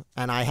experience.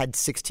 And I had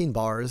 16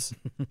 bars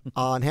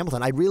on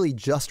Hamilton. I'd really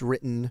just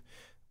written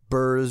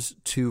Burr's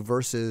two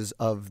verses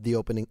of the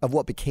opening, of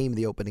what became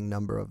the opening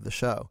number of the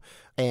show.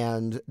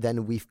 And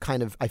then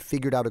I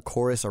figured out a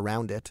chorus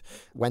around it,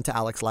 went to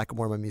Alex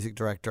Lackamore, my music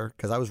director,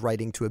 because I was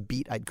writing to a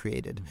beat I'd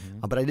created,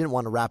 but I didn't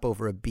want to rap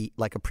over a beat,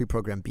 like a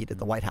pre-programmed beat at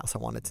the White House. I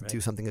wanted to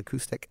do something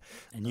acoustic.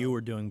 And you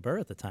were doing Burr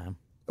at the time.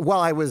 Well,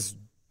 I was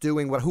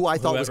doing who I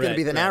thought was going to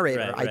be the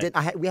narrator.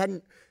 We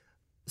hadn't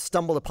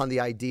stumbled upon the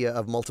idea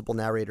of multiple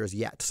narrators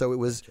yet. So it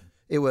was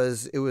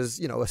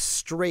a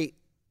straight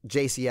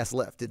JCS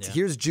lift.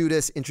 Here's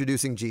Judas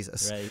introducing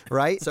Jesus,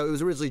 right? So it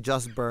was originally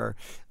just Burr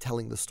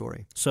telling the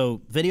story.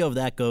 So video of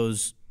that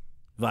goes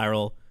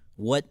viral.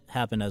 What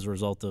happened as a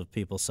result of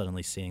people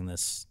suddenly seeing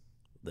this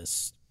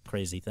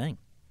crazy thing?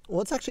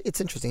 Well,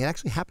 it's interesting. It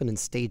actually happened in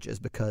stages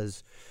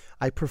because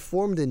I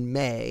performed in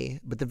May,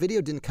 but the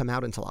video didn't come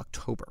out until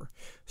October.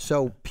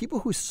 So people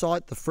who saw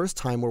it the first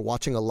time were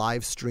watching a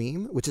live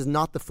stream, which is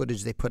not the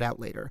footage they put out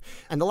later.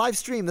 And the live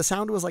stream, the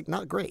sound was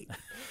not great.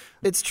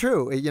 It's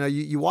true.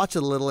 You watch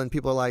it a little and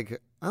people are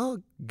like, oh,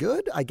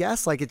 good, I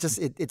guess.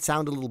 It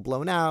sounded a little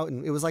blown out,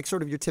 and it was like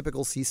sort of your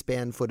typical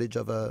C-SPAN footage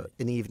of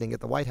an evening at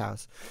the White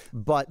House.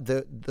 But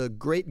the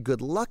great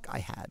good luck I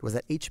had was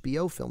that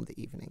HBO filmed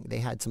the evening. They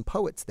had some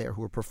poets there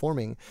who were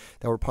performing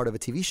that were part of a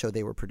TV show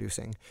they were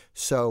producing.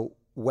 So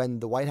when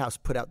the White House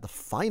put out the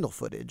final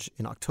footage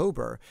in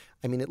October,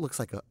 it looks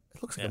like a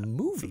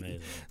movie.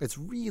 It's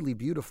really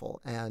beautiful,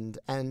 and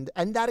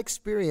that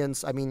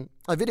experience.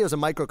 A video is a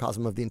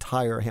microcosm of the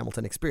entire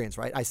Hamilton experience,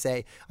 right? I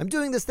say I'm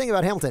doing this thing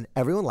about Hamilton,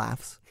 everyone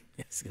laughs.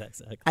 Yes,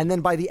 exactly. And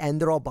then by the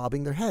end, they're all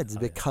bobbing their heads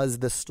because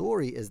the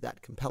story is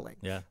that compelling.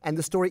 Yeah. And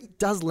the story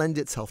does lend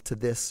itself to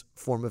this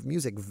form of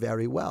music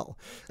very well.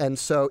 And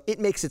so it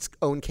makes its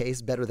own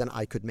case better than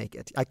I could make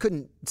it. I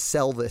couldn't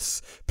sell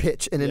this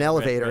pitch in an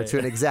elevator to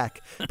an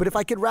exec. But if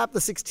I could rap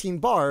the 16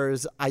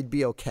 bars, I'd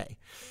be okay.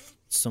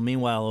 So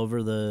meanwhile,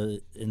 over the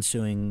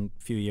ensuing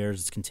few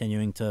years, it's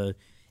continuing to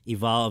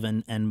evolve.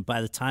 And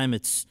by the time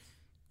it's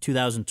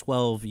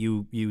 2012,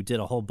 you did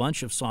a whole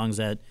bunch of songs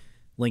that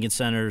Lincoln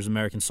Center's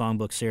American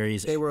Songbook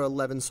series. They were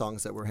 11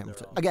 songs that were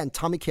Hamilton. Again,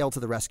 Tommy Kail to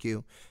the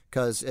rescue,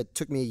 because it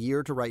took me a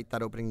year to write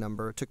that opening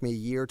number. It took me a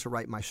year to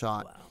write My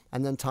Shot. Wow.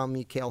 And then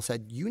Tommy Kail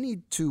said, you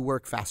need to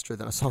work faster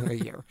than a song a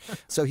year.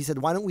 So he said,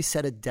 why don't we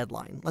set a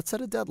deadline? Let's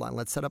set a deadline.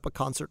 Let's set up a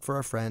concert for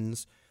our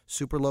friends,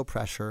 super low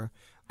pressure.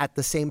 At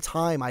the same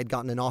time, I'd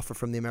gotten an offer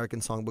from the American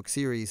Songbook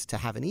series to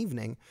have an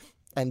evening.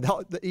 And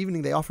the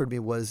evening they offered me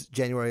was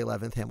January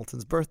 11th,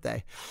 Hamilton's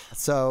birthday.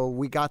 So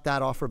we got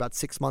that offer about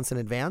 6 months in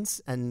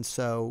advance. And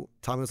so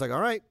Tommy was like,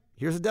 all right,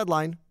 here's a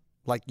deadline.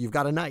 Like, you've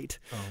got a night.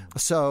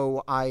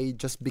 So I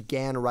just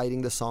began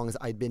writing the songs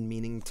I'd been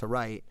meaning to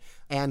write.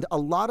 And a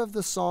lot of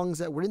the songs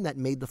that were in that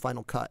made the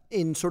final cut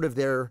in sort of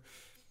their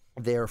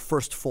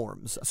first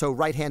forms. So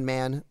Right Hand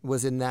Man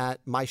was in that.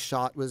 My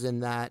Shot was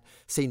in that.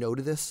 Say No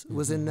to This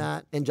was in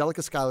that.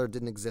 Angelica Schuyler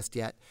didn't exist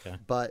yet. Okay.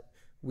 But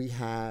we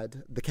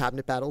had the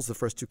cabinet battles, the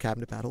first two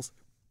cabinet battles.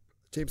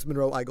 James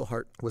Monroe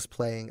Iglehart was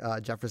playing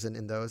Jefferson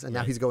in those, and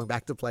now he's going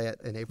back to play it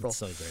in April. That's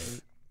so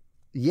great.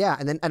 Yeah,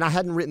 and I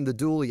hadn't written the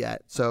duel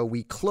yet, so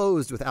we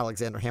closed with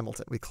Alexander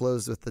Hamilton. We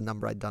closed with the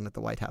number I'd done at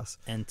the White House.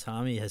 And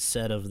Tommy has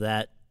said of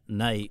that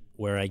night,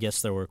 where I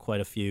guess there were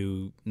quite a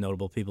few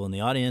notable people in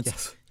the audience,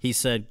 yes. He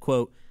said,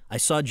 quote, I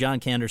saw John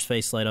Cander's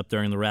face light up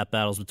during the rap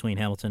battles between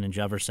Hamilton and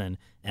Jefferson,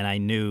 and I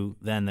knew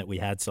then that we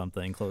had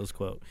something, close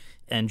quote.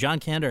 And John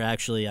Kander,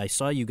 actually, I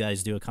saw you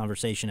guys do a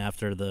conversation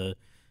after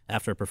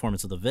a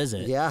performance of The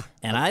Visit. Yeah.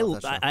 And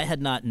I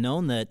had not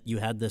known that you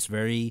had this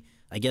very,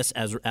 I guess,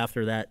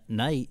 after that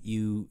night,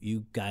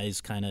 you guys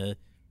kind of,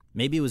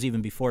 maybe it was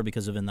even before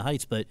because of In the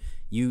Heights, but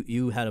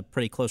you had a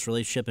pretty close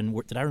relationship. And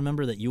did I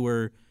remember that you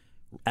were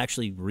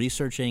actually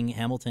researching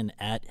Hamilton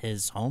at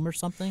his home or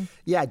something?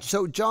 Yeah,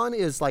 so John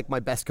is like my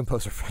best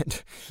composer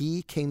friend.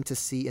 He came to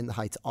see In the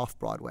Heights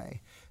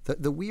off-Broadway.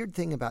 The weird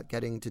thing about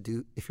getting to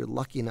do, if you're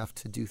lucky enough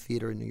to do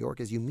theater in New York,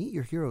 is you meet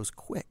your heroes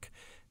quick,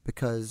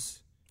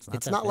 because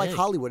it's not like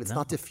Hollywood. It's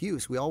not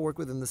diffuse. We all work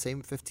within the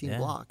same 15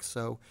 blocks.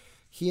 So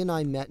he and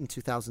I met in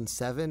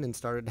 2007 and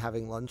started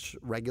having lunch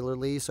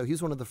regularly. So he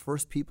was one of the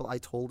first people I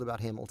told about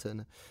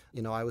Hamilton.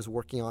 You know, I was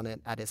working on it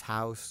at his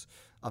house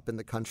up in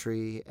the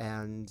country,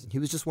 and he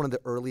was just one of the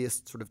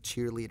earliest sort of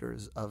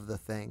cheerleaders of the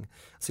thing.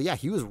 So yeah,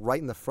 he was right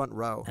in the front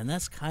row. And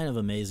that's kind of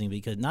amazing,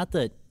 because not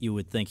that you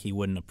would think he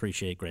wouldn't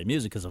appreciate great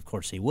music, because of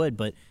course he would,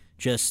 but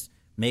just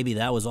maybe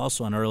that was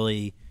also an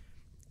early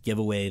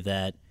giveaway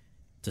that,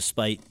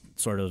 despite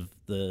sort of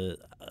the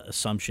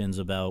assumptions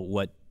about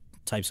what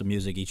types of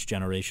music each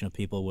generation of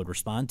people would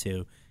respond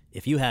to,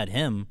 if you had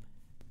him,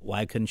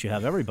 why couldn't you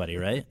have everybody,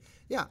 right?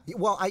 Yeah.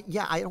 Well, I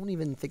don't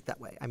even think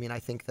that way. I mean, I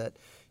think that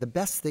the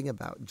best thing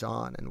about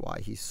John and why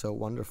he's so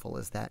wonderful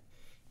is that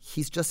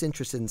he's just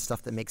interested in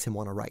stuff that makes him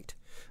want to write.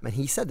 And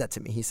he said that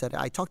to me. He said,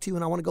 I talk to you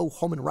and I want to go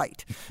home and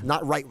write.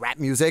 Not write rap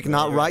music,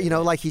 not write,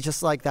 like he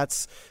just like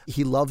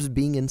he loves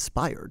being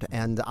inspired.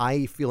 And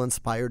I feel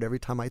inspired every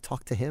time I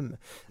talk to him.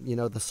 You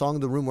know, the song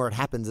The Room Where It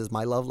Happens is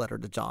my love letter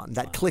to John.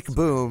 That click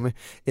boom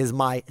is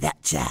that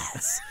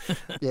jazz.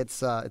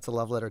 It's a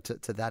love letter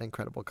to that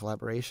incredible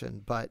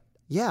collaboration. But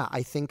yeah,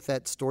 I think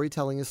that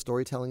storytelling is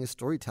storytelling is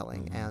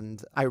storytelling. Mm-hmm.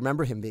 And I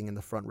remember him being in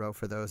the front row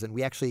for those. And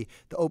we actually,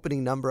 the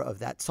opening number of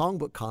that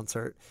songbook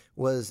concert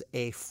was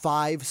a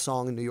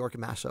 5-song New York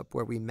mashup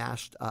where we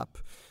mashed up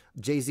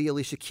Jay-Z,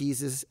 Alicia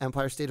Keys'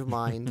 Empire State of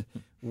Mind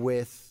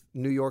with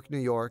New York, New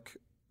York,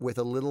 with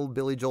a little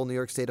Billy Joel, New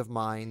York State of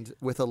Mind,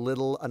 with a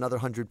little Another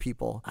 100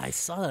 People. I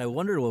saw that. I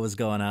wondered what was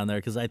going on there,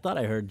 because I thought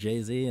I heard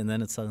Jay-Z, and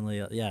then it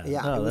suddenly, Yeah,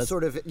 no, it was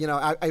sort of,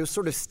 I was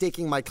sort of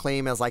staking my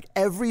claim as like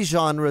every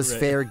genre's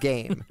fair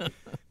game.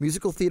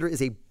 Musical theater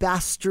is a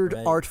bastard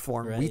art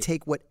form. Right. We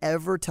take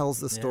whatever tells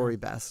the story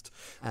best,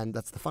 and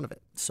that's the fun of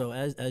it. So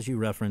as you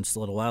referenced a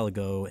little while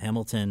ago,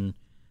 Hamilton,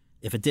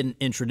 if it didn't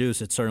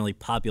introduce, it certainly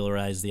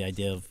popularized the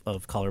idea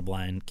of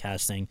colorblind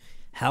casting.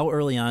 How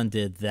early on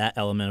did that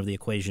element of the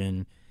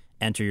equation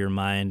enter your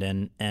mind?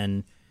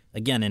 And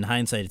again, in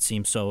hindsight, it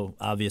seems so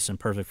obvious and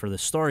perfect for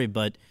this story,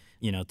 but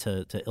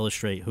to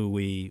illustrate who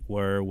we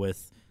were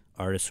with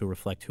artists who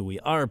reflect who we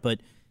are. But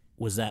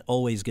was that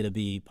always going to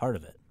be part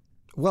of it?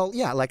 Well,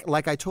 yeah,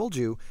 like I told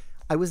you,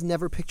 I was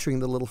never picturing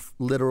the little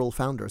literal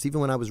founders. Even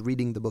when I was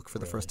reading the book for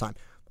the first time,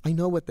 I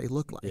know what they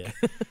look like. Yeah.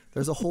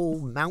 There's a whole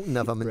mountain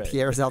of them in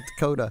Pierre, South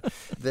Dakota.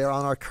 They're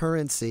on our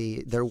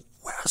currency. They're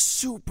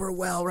super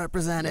well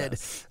represented.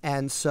 Yes.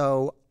 And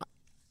so,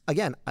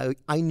 again,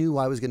 I knew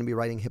I was going to be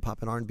writing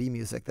hip-hop and R&B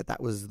music,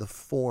 that was the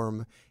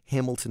form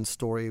Hamilton's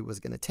story was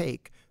going to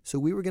take. So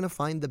we were going to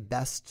find the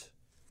best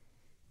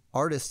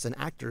artists and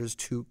actors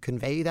to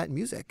convey that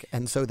music.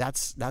 And so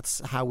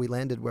that's how we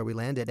landed where we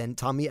landed. And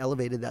Tommy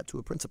elevated that to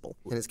a principle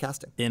in his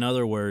casting. In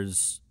other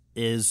words,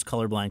 is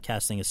colorblind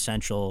casting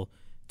essential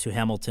to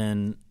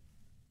Hamilton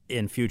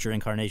in future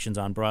incarnations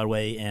on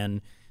Broadway and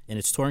in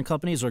its touring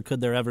companies, or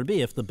could there ever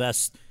be, if the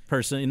best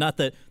person, not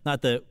that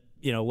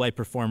white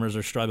performers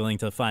are struggling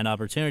to find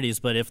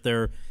opportunities, but if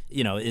they're,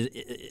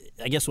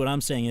 I guess what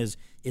I'm saying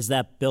is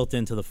that built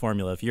into the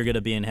formula? If you're going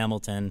to be in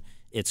Hamilton,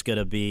 it's going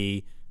to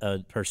be a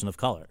person of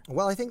color.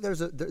 Well, I think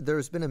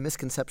there's been a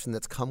misconception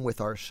that's come with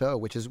our show,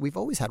 which is we've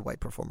always had white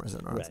performers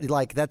in ours. Right.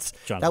 Like that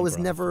was Groff.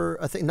 never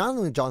a thing. Not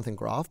only Jonathan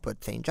Groff, but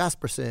Thane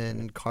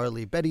Jasperson,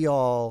 Carly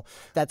Bedial.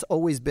 That's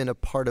always been a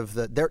part of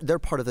they're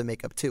part of the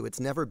makeup too. It's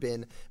never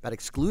been about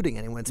excluding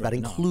anyone. It's about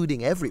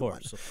including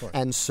everyone. Of course.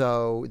 And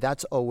so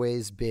that's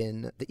always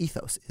been the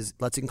ethos: is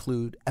let's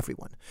include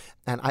everyone.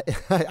 And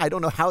I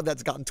don't know how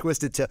that's gotten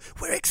twisted to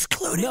we're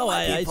excluding. No,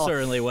 white I people.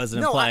 certainly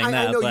wasn't implying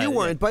that. I know but, you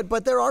weren't,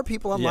 but there are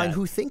people online Yeah.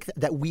 who think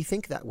that we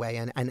think that way,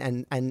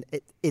 and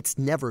it's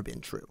never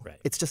been true. Right.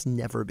 It's just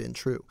never been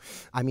true.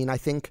 I mean, I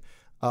think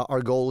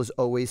our goal is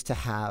always to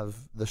have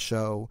the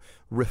show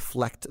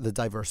reflect the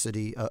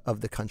diversity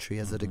of the country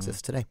as it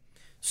exists today.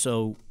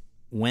 So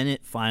when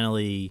it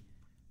finally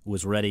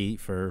was ready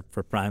for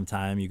prime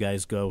time, you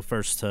guys go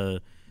first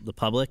to the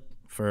public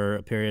for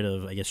a period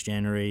of, I guess,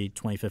 January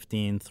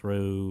 2015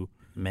 through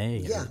May.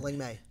 Yeah, like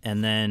May.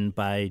 And then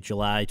by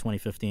July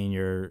 2015,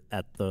 you're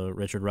at the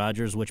Richard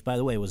Rodgers, which, by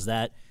the way, was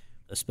that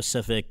a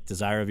specific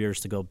desire of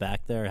yours to go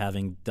back there,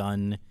 having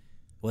done,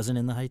 wasn't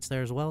In the Heights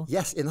there as well?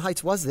 Yes, In the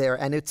Heights was there,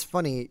 and it's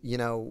funny, you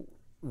know,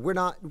 we're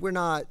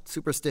not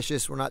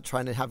superstitious, we're not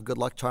trying to have good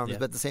luck charms,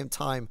 but at the same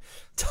time,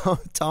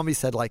 Tommy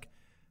said, like,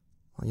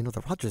 well, you know,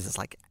 the Rodgers is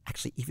like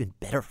actually even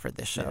better for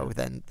this show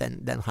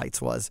than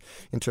Heights was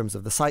in terms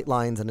of the sight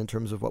lines and in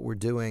terms of what we're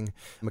doing,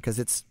 because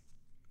it's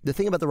the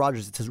thing about the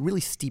Rodgers, it's a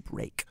really steep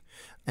rake,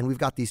 and we've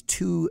got these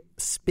 2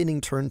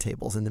 spinning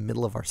turntables in the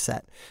middle of our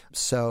set,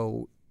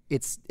 so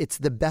it's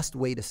the best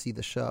way to see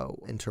the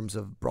show in terms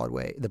of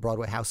Broadway, the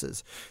Broadway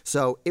houses.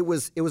 So it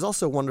was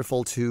also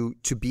wonderful to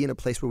be in a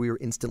place where we were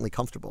instantly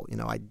comfortable. You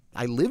know,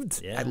 I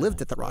lived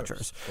at the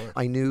Rodgers.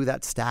 I knew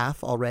that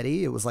staff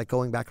already. It was like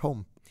going back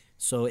home.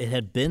 So it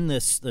had been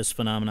this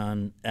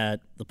phenomenon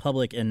at the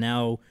public, and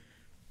now,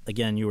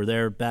 again, you were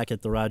there back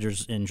at the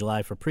Rodgers in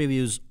July for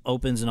previews,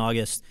 opens in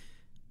August.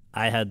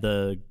 I had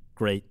the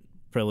great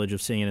privilege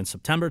of seeing it in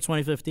September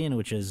 2015,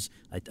 which is,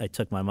 I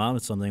took my mom.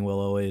 It's something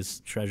we'll always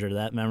treasure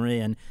that memory.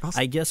 And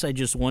awesome. I guess I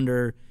just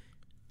wonder,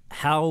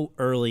 how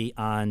early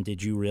on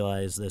did you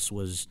realize this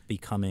was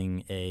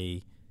becoming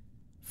a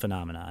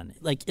phenomenon?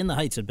 Like, In the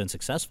Heights had been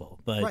successful,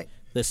 but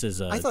this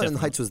is I thought In the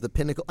Heights was the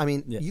pinnacle. I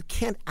mean, you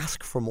can't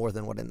ask for more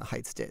than what In the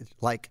Heights did.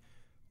 Like,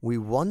 we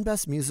won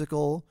Best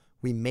Musical,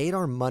 we made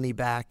our money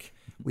back,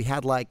 we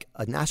had like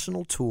a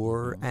national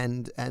tour,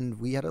 and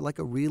we had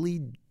a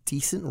really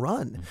decent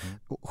run.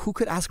 Who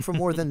could ask for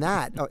more than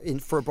that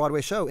for a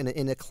Broadway show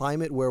in a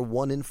climate where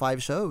 1 in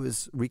 5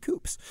 shows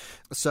recoups?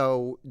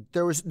 So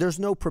there's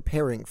no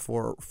preparing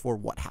for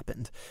what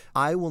happened.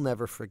 I will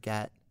never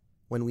forget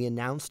when we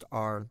announced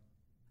I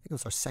think it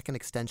was our second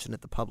extension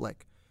at the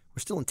public.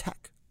 We're still in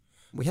tech.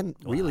 We hadn't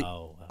really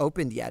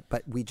opened yet,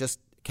 but we just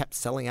kept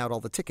selling out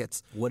all the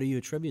tickets. What do you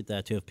attribute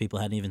that to if people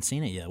hadn't even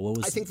seen it yet?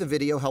 I think the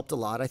video helped a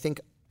lot. I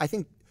think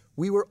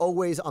we were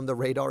always on the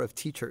radar of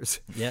teachers.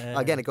 Yeah.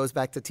 Again, it goes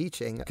back to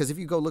teaching. Because if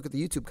you go look at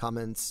the YouTube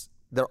comments,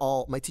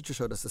 my teacher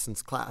showed us this in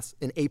class,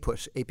 in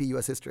AP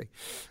US History.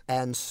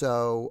 And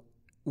so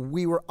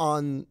we were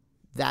on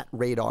that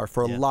radar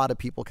for a lot of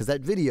people because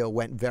that video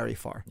went very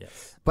far.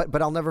 Yes.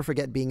 But I'll never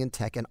forget being in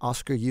tech and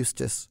Oscar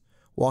Eustace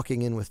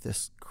walking in with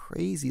this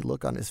crazy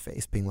look on his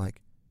face being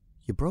like,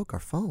 you broke our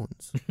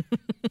phones.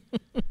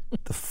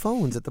 The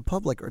phones at the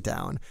public are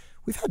down.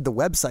 We've had the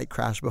website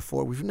crash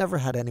before. We've never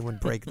had anyone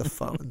break the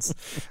phones.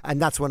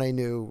 And that's when I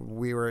knew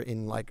we were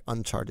in like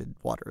uncharted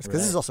waters.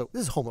 Because this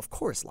is home of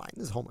Chorus Line.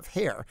 This is home of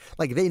Hair.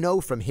 Like they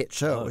know from hit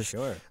shows. Oh,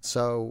 sure.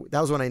 So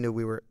that was when I knew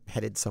we were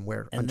headed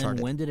somewhere uncharted. And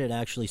then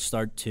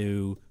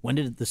when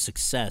did the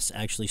success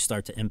actually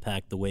start to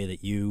impact the way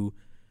that you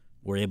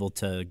were able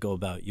to go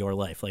about your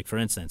life? Like, for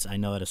instance, I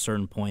know at a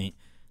certain point,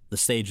 the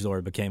stage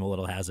door became a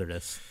little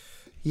hazardous.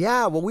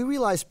 Yeah, well, we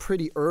realized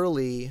pretty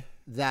early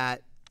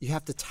that you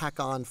have to tack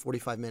on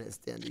 45 minutes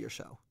at the end of your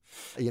show.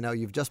 You know,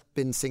 you've just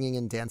been singing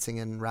and dancing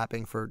and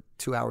rapping for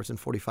 2 hours and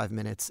 45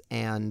 minutes,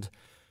 and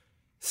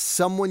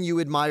someone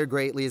you admire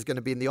greatly is going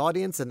to be in the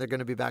audience and they're going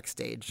to be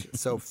backstage.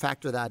 So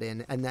factor that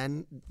in. And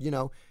then, you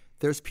know,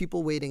 there's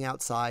people waiting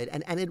outside.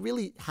 And it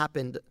really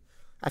happened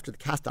after the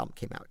cast album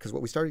came out, because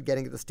what we started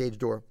getting at the stage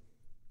door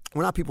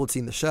were not people who'd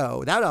seen the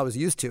show. That I was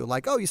used to.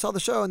 Like, oh, you saw the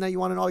show and then you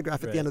want an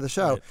autograph at the end of the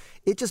show. Right.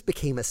 It just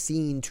became a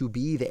scene to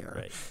be there.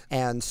 Right.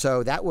 And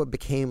so that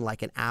became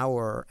like an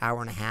hour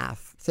and a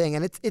half thing.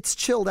 And it's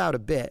chilled out a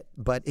bit,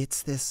 but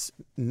it's this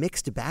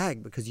mixed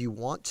bag because you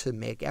want to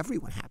make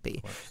everyone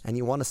happy and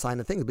you want to sign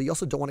the things, but you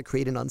also don't want to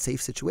create an unsafe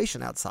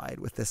situation outside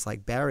with this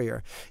like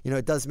barrier. You know,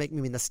 it does make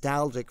me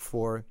nostalgic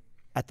for,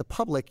 at the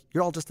public,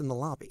 you're all just in the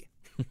lobby.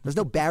 There's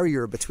no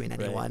barrier between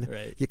anyone.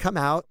 Right. You come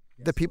out.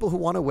 The people who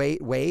want to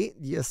wait,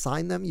 you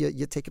assign them,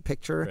 you take a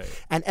picture,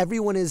 and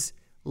everyone is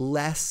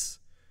less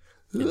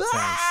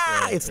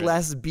it's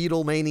less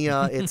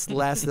Beatlemania, it's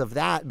less of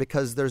that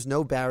because there's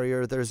no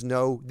barrier, there's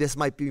no, this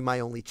might be my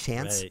only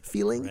chance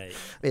feeling. Right.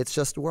 It's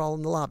just we're all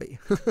in the lobby.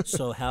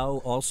 So how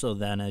also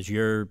then, as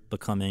you're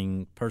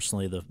becoming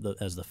personally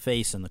as the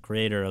face and the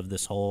creator of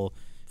this whole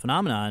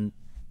phenomenon,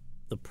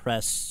 the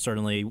press,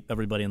 certainly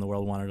everybody in the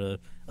world wanted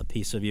a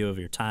piece of you, of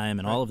your time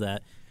and all of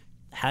that.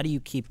 How do you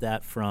keep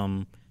that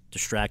from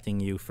distracting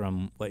you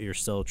from what you're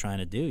still trying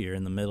to do? You're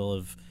in the middle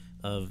of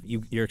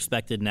you're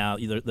expected now,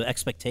 the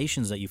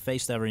expectations that you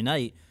faced every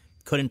night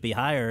couldn't be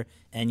higher,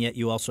 and yet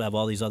you also have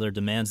all these other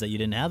demands that you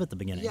didn't have at the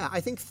beginning. Yeah,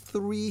 I think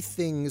 3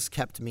 things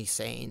kept me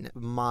sane.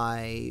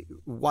 My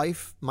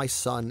wife, my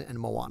son, and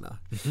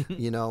Moana.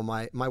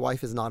 My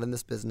wife is not in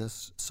this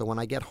business, so when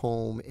I get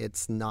home,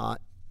 it's not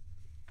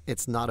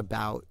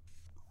about,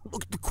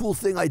 look at the cool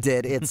thing I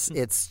did.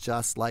 It's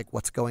just like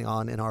what's going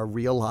on in our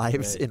real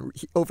lives,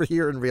 over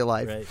here in real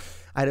life. Right.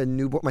 I had a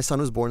newborn. My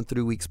son was born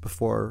 3 weeks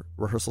before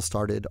rehearsal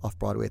started off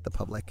Broadway at the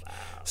Public. Wow.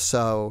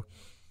 So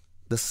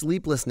the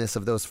sleeplessness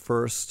of those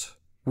first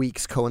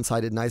weeks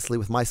coincided nicely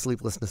with my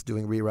sleeplessness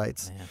doing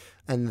rewrites. Man.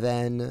 And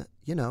then,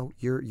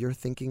 you're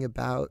thinking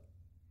about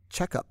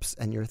checkups,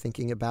 and you're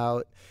thinking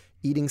about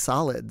eating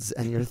solids,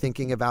 and you're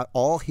thinking about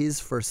all his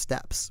first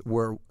steps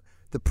were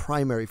the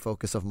primary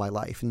focus of my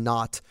life,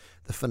 not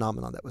the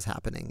phenomenon that was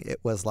happening. It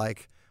was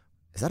like,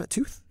 is that a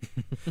tooth?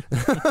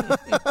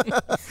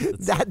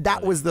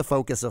 that was the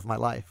focus of my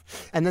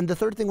life. And then the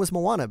third thing was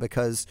Moana,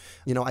 because,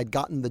 I'd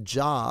gotten the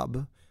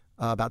job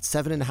about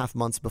 7.5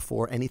 months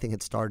before anything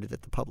had started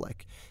at the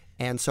Public.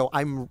 And so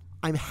I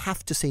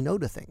have to say no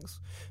to things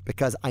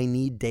because I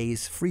need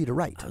days free to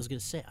write. I was going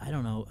to say, I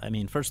don't know. I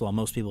mean, first of all,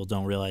 most people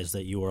don't realize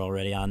that you were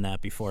already on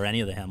that before any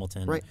of the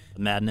Hamilton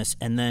madness.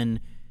 And then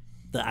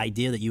the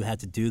idea that you had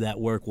to do that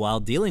work while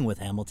dealing with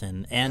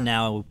Hamilton and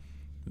now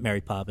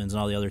Mary Poppins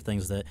and all the other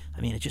things that,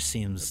 it just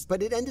seems...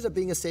 But it ended up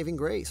being a saving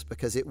grace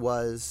because it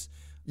was...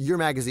 Your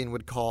magazine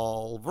would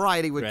call,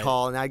 Variety would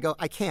call, and I'd go,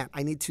 I can't.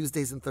 I need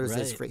Tuesdays and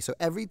Thursdays free. So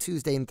every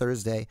Tuesday and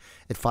Thursday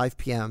at 5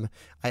 p.m.,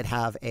 I'd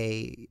have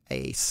a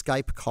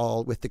Skype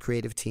call with the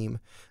creative team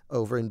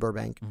over in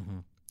Burbank. Mm-hmm.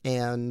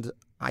 And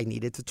I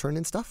needed to turn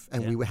in stuff,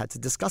 and we had to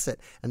discuss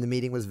it. And the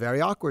meeting was very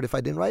awkward if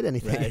I didn't write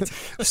anything.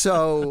 Right.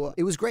 So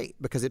it was great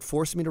because it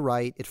forced me to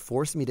write. It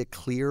forced me to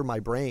clear my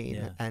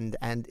brain.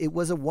 And it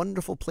was a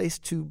wonderful place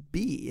to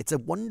be. It's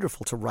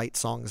wonderful to write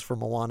songs for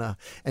Moana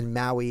and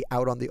Maui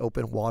out on the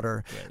open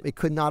water. Right. It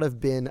could not have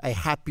been a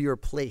happier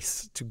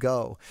place to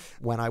go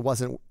when I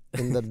wasn't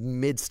in the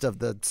midst of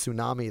the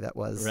tsunami that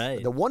was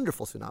the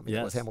wonderful tsunami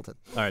that was Hamilton.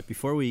 All right,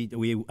 before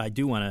I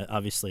do want to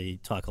obviously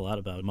talk a lot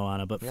about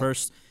Moana, but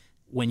first,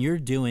 when you're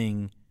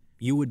doing,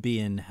 you would be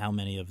in how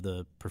many of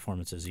the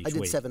performances each week? I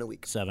did 7 a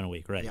week. 7 a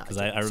week, right? Because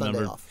I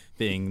remember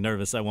being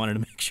nervous. I wanted to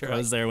make sure I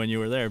was there when you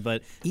were there.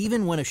 But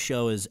even when a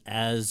show is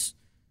as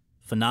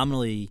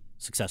phenomenally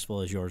successful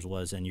as yours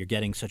was, and you're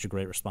getting such a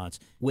great response,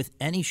 with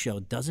any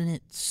show, doesn't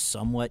it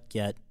somewhat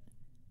get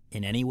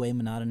in any way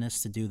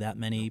monotonous to do that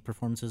many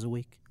performances a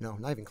week? No,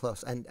 not even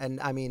close. And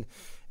I mean,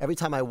 every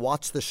time I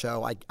watch the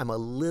show, I'm a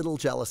little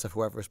jealous of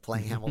whoever's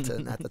playing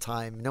Hamilton at the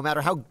time, no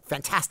matter how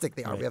fantastic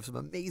they are. Right. We have some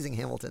amazing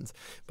Hamiltons,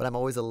 but I'm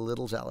always a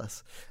little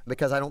jealous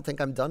because I don't think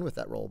I'm done with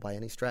that role by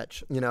any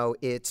stretch.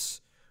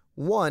 It's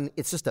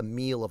just a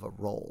meal of a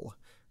role.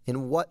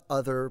 In what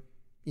other...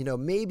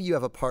 maybe you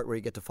have a part where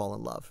you get to fall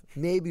in love.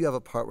 Maybe you have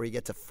a part where you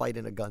get to fight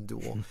in a gun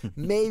duel.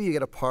 Maybe you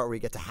get a part where you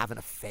get to have an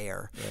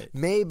affair. Right.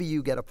 Maybe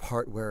you get a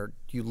part where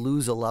you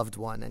lose a loved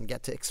one and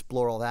get to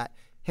explore all that.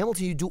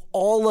 Hamilton, you do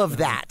all of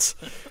that.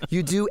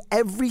 You do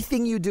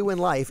everything you do in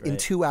life in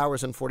 2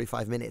 hours and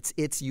 45 minutes.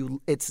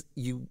 You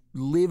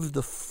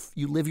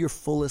live your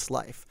fullest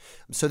life.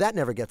 So that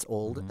never gets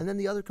old. Mm-hmm. And then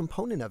the other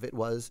component of it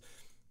was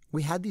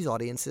we had these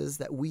audiences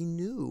that we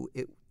knew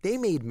they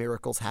made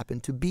miracles happen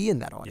to be in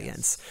that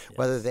audience,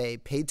 whether they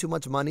paid too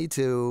much money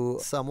to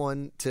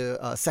someone, to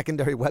a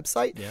secondary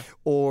website,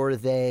 or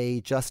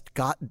they just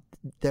got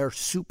there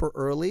super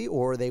early,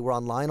 or they were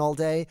online all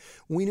day.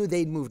 We knew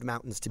they'd moved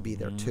mountains to be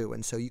there too,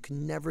 and so you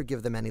can never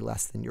give them any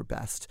less than your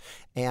best.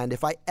 And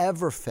if I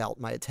ever felt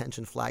my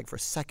attention flag for a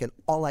second,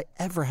 all I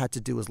ever had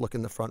to do was look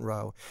in the front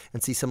row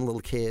and see some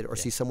little kid or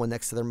see someone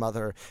next to their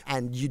mother,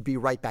 and you'd be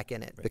right back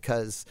in it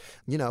because,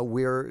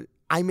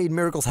 I made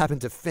miracles happen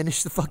to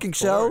finish the fucking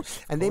show,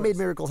 and they made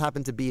miracles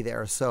happen to be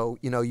there. So,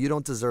 you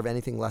don't deserve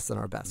anything less than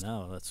our best.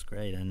 No, that's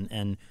great.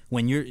 And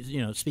when you're,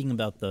 speaking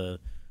about the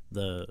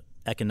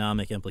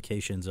economic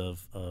implications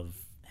of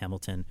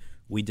Hamilton,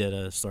 we did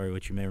a story,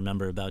 which you may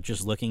remember, about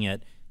just looking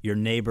at your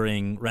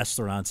neighboring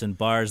restaurants and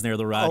bars near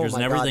the Rogers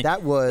and everything.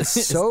 God, that was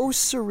so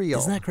surreal.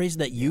 Isn't that crazy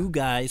that you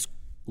guys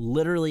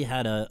literally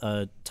had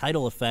a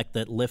tidal effect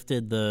that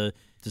lifted the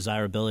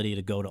desirability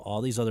to go to all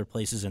these other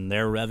places and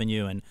their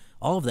revenue and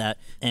all of that,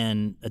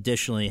 and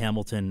additionally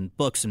Hamilton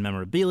books and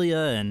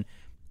memorabilia and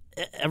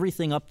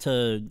everything up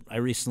to, I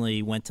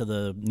recently went to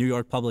the New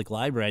York Public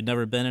Library. I'd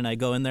never been, and I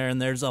go in there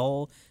and there's a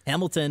whole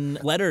Hamilton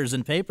letters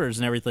and papers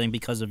and everything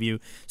because of you.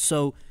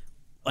 So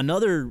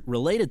another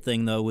related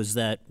thing, though, was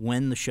that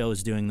when the show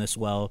is doing this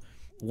well,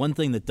 one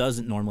thing that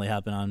doesn't normally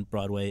happen on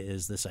Broadway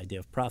is this idea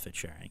of profit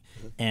sharing.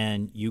 Mm-hmm.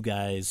 And you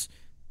guys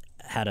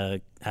had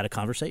a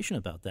conversation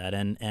about that.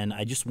 And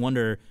I just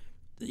wonder,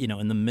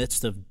 in the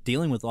midst of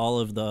dealing with all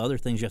of the other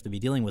things you have to be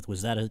dealing with,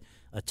 was that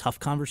a tough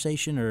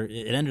conversation, or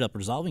it ended up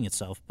resolving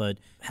itself? But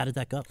how did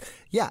that go?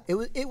 Yeah,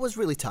 it was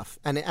really tough,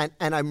 and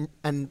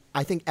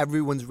I think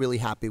everyone's really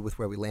happy with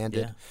where we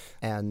landed,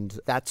 and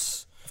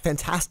that's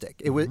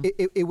fantastic. It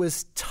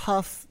was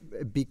tough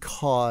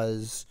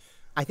because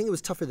I think it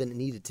was tougher than it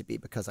needed to be,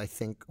 because I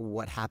think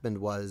what happened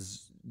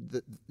was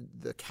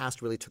the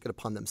cast really took it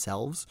upon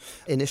themselves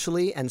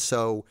initially, and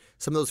so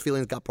some of those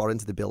feelings got brought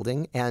into the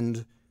building,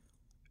 and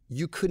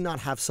you could not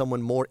have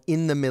someone more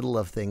in the middle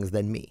of things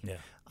than me. Yeah.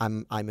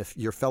 I'm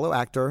your fellow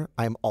actor.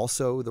 I'm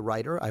also the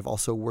writer. I've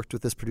also worked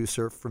with this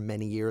producer for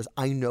many years.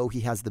 I know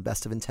he has the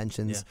best of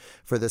intentions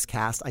for this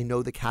cast. I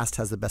know the cast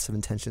has the best of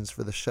intentions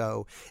for the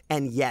show.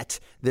 And yet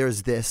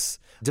there's this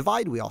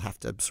divide we all have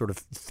to sort of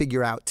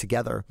figure out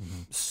together.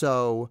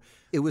 So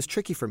it was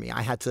tricky for me.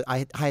 I had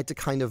to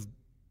kind of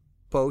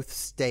both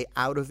stay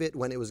out of it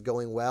when it was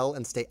going well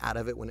and stay out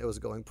of it when it was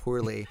going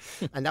poorly.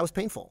 And that was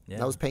painful. Yeah.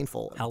 That was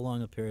painful. How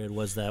long a period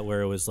was that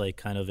where it was like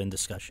kind of in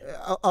discussion?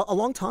 A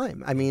long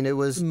time. I mean, it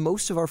was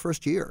most of our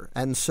first year.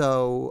 And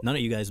so none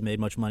of you guys made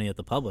much money at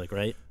the public,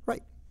 right?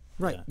 Right.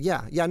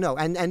 Yeah. No.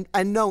 And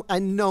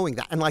knowing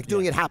that, and like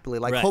doing it happily,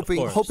 like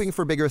hoping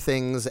for bigger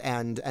things,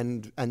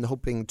 and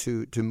hoping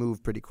to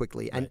move pretty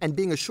quickly, and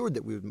being assured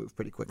that we would move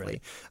pretty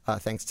quickly,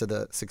 thanks to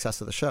the success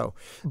of the show.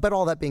 But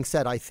all that being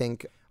said, I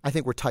think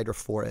we're tighter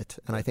for it,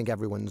 and I think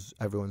everyone's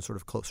sort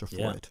of closer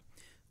for it.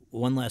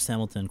 One last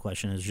Hamilton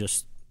question is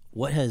just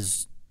what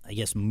has, I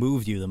guess,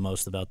 moved you the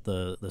most about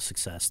the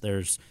success?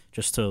 There's,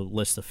 just to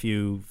list a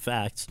few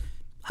facts,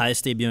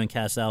 highest debuting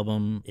cast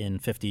album in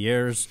 50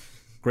 years,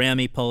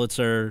 Grammy,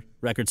 Pulitzer,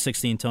 record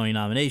 16 Tony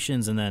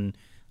nominations, and then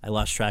I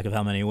lost track of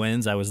how many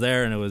wins. I was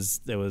there, and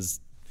it was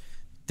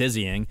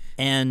dizzying.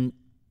 And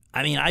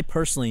I mean, I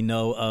personally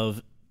know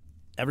of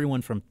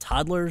everyone from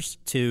toddlers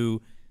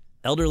to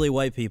elderly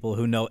white people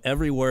who know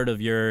every word of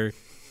your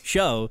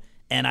show,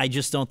 and I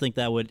just don't think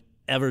that would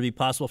ever be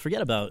possible.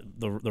 Forget about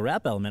the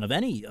rap element of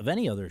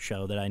any other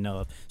show that I know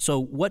of.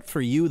 So what for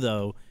you,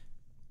 though,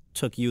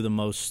 took you the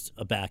most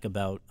aback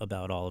about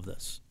all of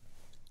this?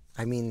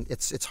 I mean,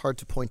 it's hard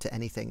to point to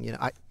anything. You know,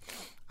 I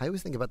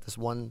always think about this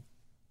one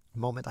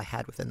moment I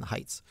had within the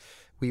Heights.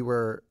 We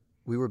were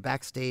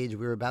backstage.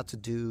 We were about to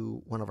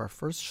do one of our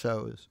first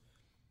shows,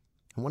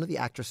 and one of the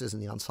actresses in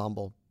the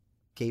ensemble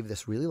gave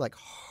this really like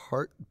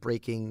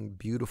heartbreaking,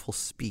 beautiful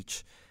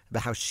speech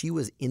about how she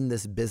was in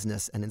this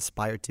business and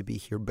inspired to be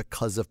here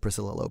because of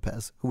Priscilla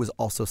Lopez, who was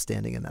also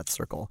standing in that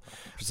circle.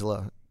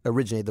 Priscilla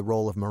originated the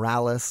role of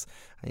Morales.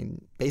 I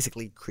mean,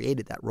 basically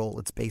created that role.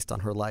 It's based on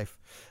her life.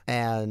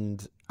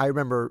 And I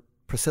remember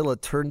Priscilla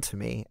turned to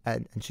me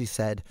and she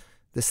said,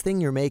 "This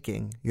thing you're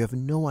making, you have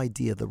no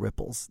idea the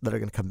ripples that are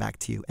going to come back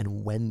to you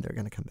and when they're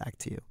going to come back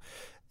to you.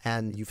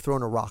 And you've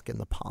thrown a rock in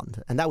the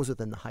pond." And that was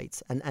within the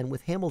Heights. And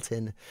with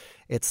Hamilton,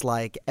 it's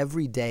like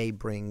every day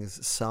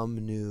brings some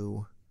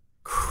new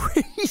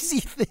crazy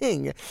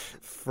thing,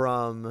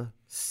 from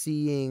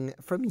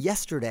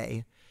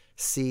yesterday,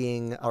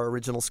 seeing our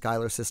original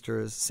Schuyler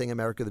sisters sing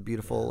America the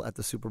Beautiful at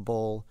the Super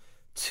Bowl,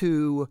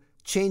 to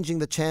changing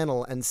the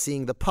channel and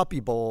seeing the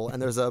Puppy Bowl,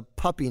 and there's a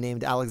puppy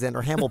named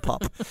Alexander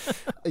Hamilpup.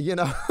 You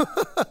know,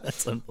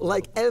 that's unbelievable.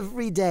 Like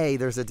every day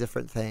there's a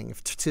different thing,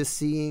 to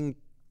seeing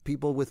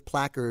people with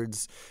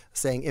placards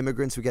saying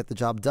 "Immigrants who get the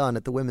job done"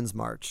 at the Women's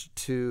March,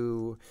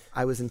 to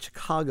I was in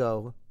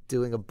Chicago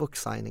doing a book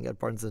signing at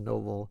Barnes &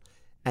 Noble,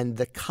 and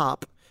the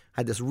cop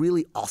had this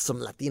really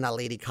awesome Latina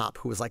lady cop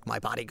who was like my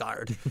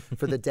bodyguard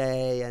for the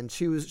day, and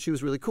she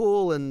was really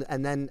cool. And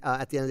then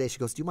at the end of the day, she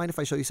goes, "Do you mind if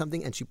I show you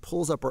something?" And she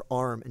pulls up her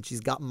arm, and she's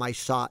got my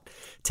shot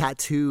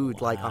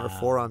tattooed like on her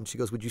forearm. She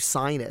goes, "Would you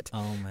sign it?"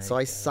 So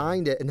I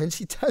signed it, and then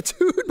she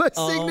tattooed my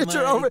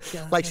signature over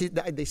it. Like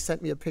they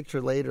sent me a picture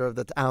later of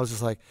that. I was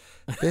just like,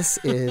 "This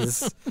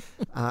is."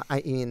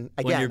 I mean,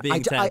 again,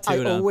 I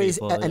always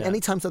on people, and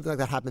anytime something like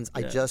that happens,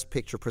 I just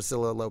picture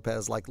Priscilla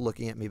Lopez like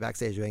looking at me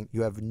backstage, going,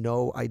 "You have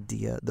no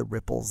idea the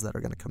ripples that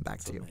are going to come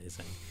back to you."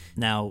 Amazing.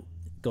 Now,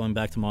 going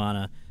back to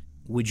Moana,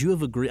 would you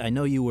have agreed? I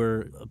know you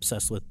were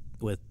obsessed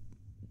with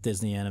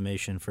Disney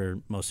animation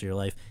for most of your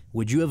life.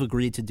 Would you have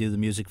agreed to do the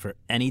music for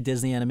any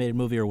Disney animated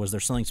movie, or was there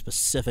something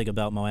specific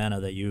about Moana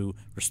that you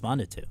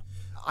responded to?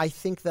 I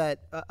think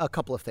that a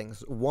couple of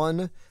things.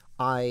 One,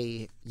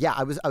 I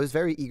was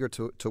very eager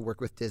to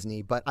work with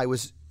Disney, but I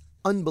was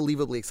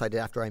unbelievably excited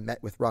after I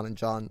met with Ron and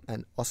John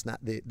and Osnat,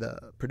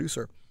 the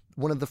producer.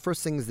 One of the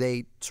first things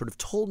they sort of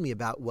told me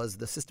about was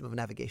the system of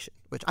navigation,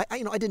 which I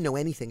didn't know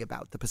anything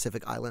about the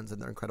Pacific Islands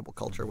and their incredible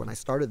culture when I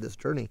started this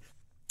journey.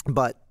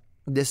 But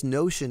this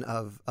notion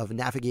of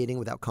navigating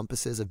without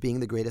compasses, of being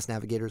the greatest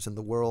navigators in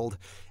the world,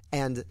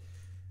 and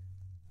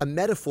a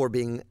metaphor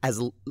being as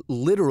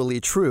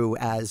literally true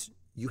as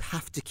you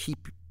have to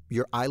keep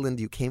your island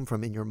you came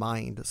from in your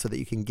mind so that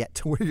you can get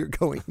to where you're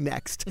going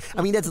next.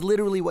 I mean, that's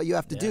literally what you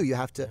have to do. You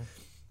have to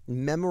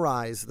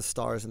memorize the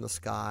stars in the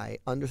sky,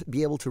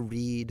 be able to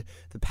read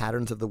the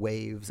patterns of the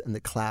waves and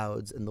the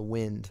clouds and the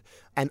wind,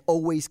 and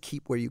always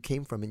keep where you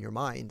came from in your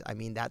mind. I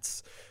mean,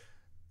 that's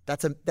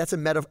That's a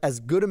as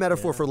good a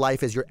metaphor for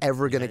life as you're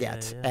ever going to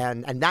get.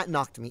 And that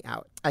knocked me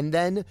out. And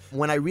then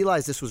when I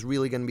realized this was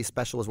really going to be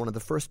special, was one of the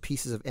first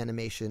pieces of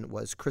animation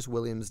was Chris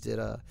Williams did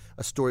a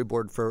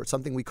storyboard for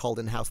something we called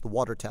in-house the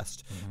water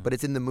test. But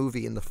it's in the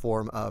movie in the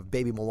form of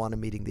baby Moana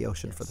meeting the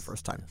ocean for the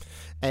first time.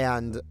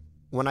 And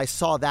when I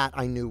saw that,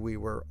 I knew we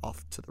were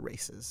off to the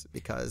races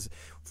because,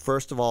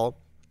 first of all,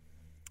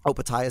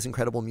 Opataya's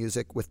incredible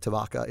music with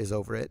Tabaka is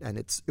over it, and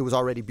it was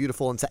already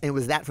beautiful, and it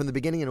was that from the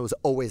beginning, and it was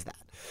always that.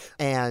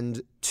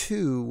 And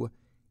two,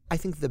 I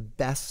think the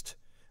best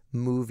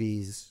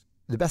movie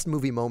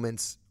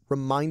moments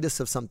remind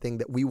us of something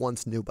that we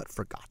once knew but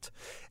forgot.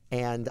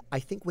 And I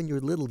think when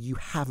you're little, you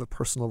have a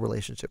personal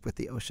relationship with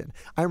the ocean.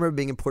 I remember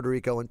being in Puerto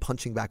Rico and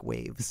punching back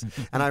waves.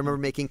 And I remember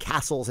making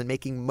castles and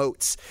making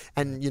moats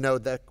and,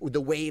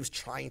 the waves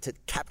trying to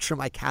capture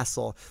my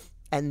castle.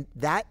 And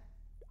that,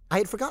 I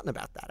had forgotten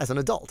about that as an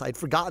adult. I had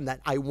forgotten that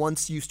I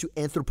once used to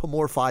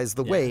anthropomorphize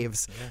the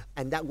waves.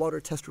 And that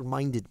water test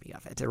reminded me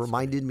of it. It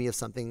reminded me of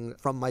something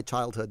from my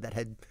childhood that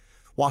had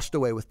washed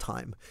away with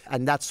time.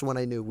 And that's when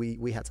I knew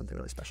we had something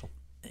really special.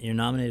 You're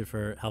nominated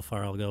for How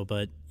Far I'll Go,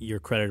 but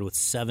you're credited with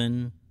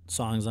 7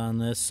 songs on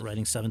this,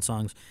 writing 7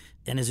 songs.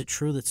 And is it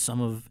true that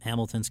some of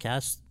Hamilton's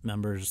cast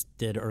members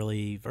did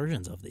early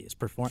versions of these,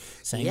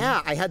 sang?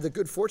 Yeah, I had the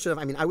good fortune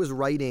of, I was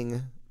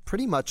writing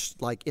pretty much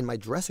like in my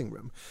dressing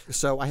room.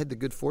 So I had the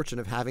good fortune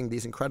of having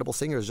these incredible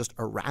singers just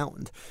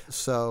around.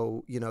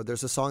 So,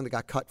 there's a song that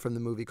got cut from the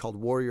movie called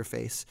Warrior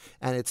Face,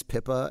 and it's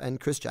Pippa and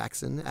Chris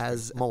Jackson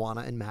as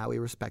Moana and Maui,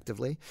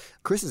 respectively.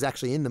 Chris is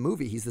actually in the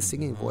movie. He's the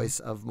singing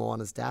voice of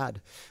Moana's dad,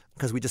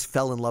 because we just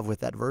fell in love with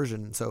that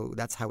version. So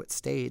that's how it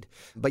stayed.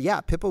 But yeah,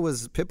 Pippa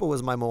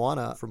was my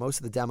Moana for most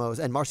of the demos.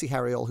 And Marcy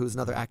Harriol, who's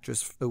another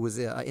actress who was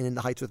in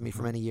The Heights with me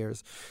for many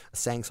years,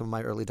 sang some of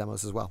my early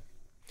demos as well.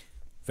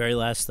 Very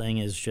last thing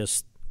is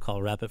just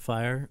called Rapid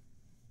Fire.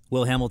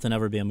 Will Hamilton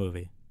ever be a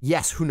movie?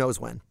 Yes, who knows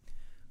when.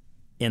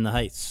 In the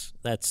Heights.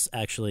 That's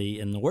actually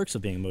in the works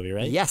of being a movie,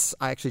 right? Yes,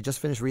 I actually just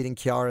finished reading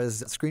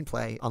Kiara's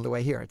screenplay on the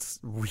way here. It's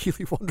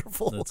really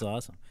wonderful. That's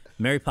awesome.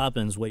 Mary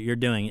Poppins, what you're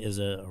doing is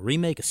a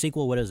remake, a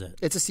sequel. What is it?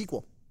 It's a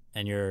sequel.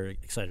 And you're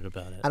excited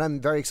about it. And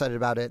I'm very excited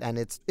about it, and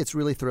it's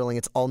really thrilling.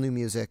 It's all new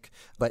music,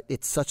 but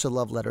it's such a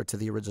love letter to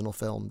the original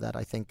film that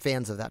I think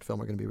fans of that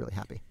film are going to be really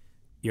happy.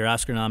 You're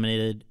Oscar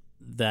nominated.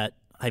 That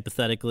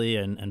hypothetically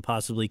and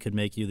possibly could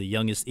make you the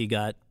youngest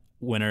EGOT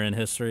winner in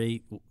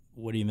history.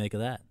 What do you make of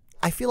that?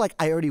 I feel like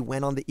I already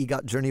went on the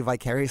EGOT journey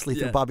vicariously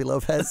through Bobby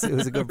Lopez, who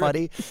was a good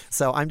buddy.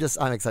 So I'm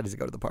excited to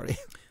go to the party.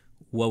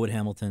 What would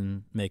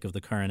Hamilton make of the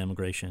current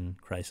immigration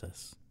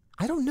crisis?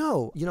 I don't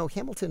know.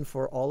 Hamilton,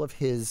 for all of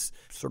his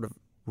sort of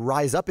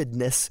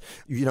rise-uppedness,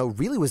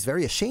 really was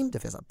very ashamed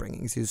of his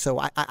upbringings. So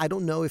I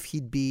don't know if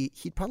he'd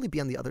probably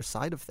be on the other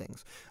side of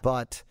things.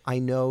 But I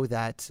know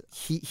that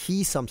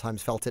he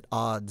sometimes felt at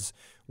odds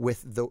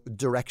with the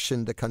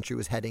direction the country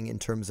was heading in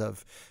terms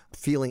of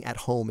feeling at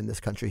home in this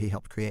country he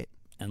helped create.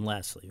 And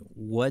lastly,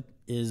 what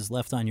is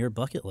left on your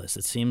bucket list?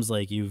 It seems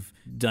like you've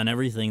done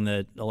everything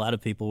that a lot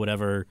of people would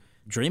ever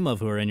dream of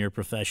who are in your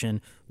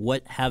profession.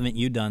 What haven't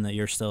you done that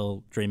you're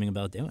still dreaming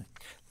about doing?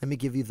 Let me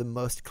give you the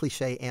most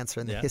cliche answer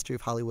in the history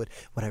of Hollywood.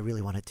 What I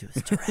really want to do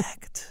is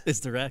direct.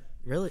 Is direct?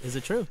 Really? Is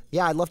it true?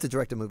 Yeah, I'd love to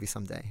direct a movie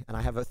someday. And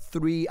I have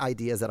 3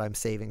 ideas that I'm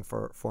saving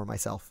for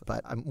myself,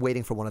 but I'm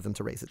waiting for one of them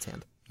to raise its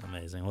hand.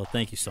 Amazing. Well,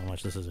 thank you so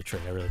much. This is a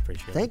treat. I really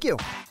appreciate it. Thank you.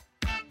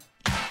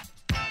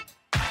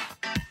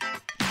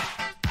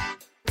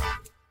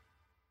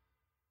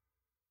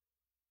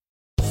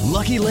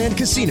 Lucky Land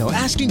Casino,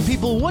 asking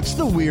people, what's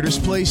the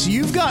weirdest place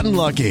you've gotten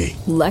lucky?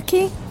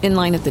 Lucky? In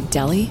line at the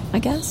deli, I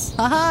guess?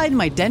 Aha, in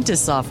my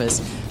dentist's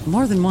office.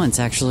 More than once,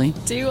 actually.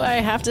 Do I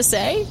have to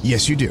say?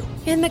 Yes, you do.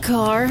 In the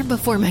car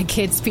before my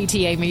kids'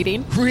 PTA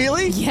meeting.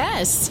 Really?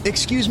 Yes.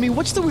 Excuse me,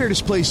 what's the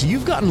weirdest place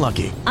you've gotten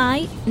lucky?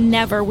 I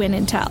never win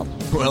and tell.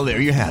 Well, there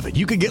you have it.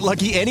 You can get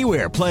lucky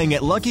anywhere, playing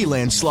at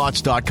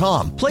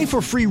LuckyLandSlots.com. Play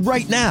for free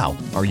right now.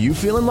 Are you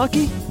feeling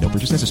lucky? No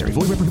purchase necessary.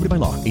 Void where prohibited by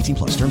law.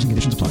 18+. Terms and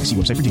conditions apply. See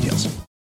website for details.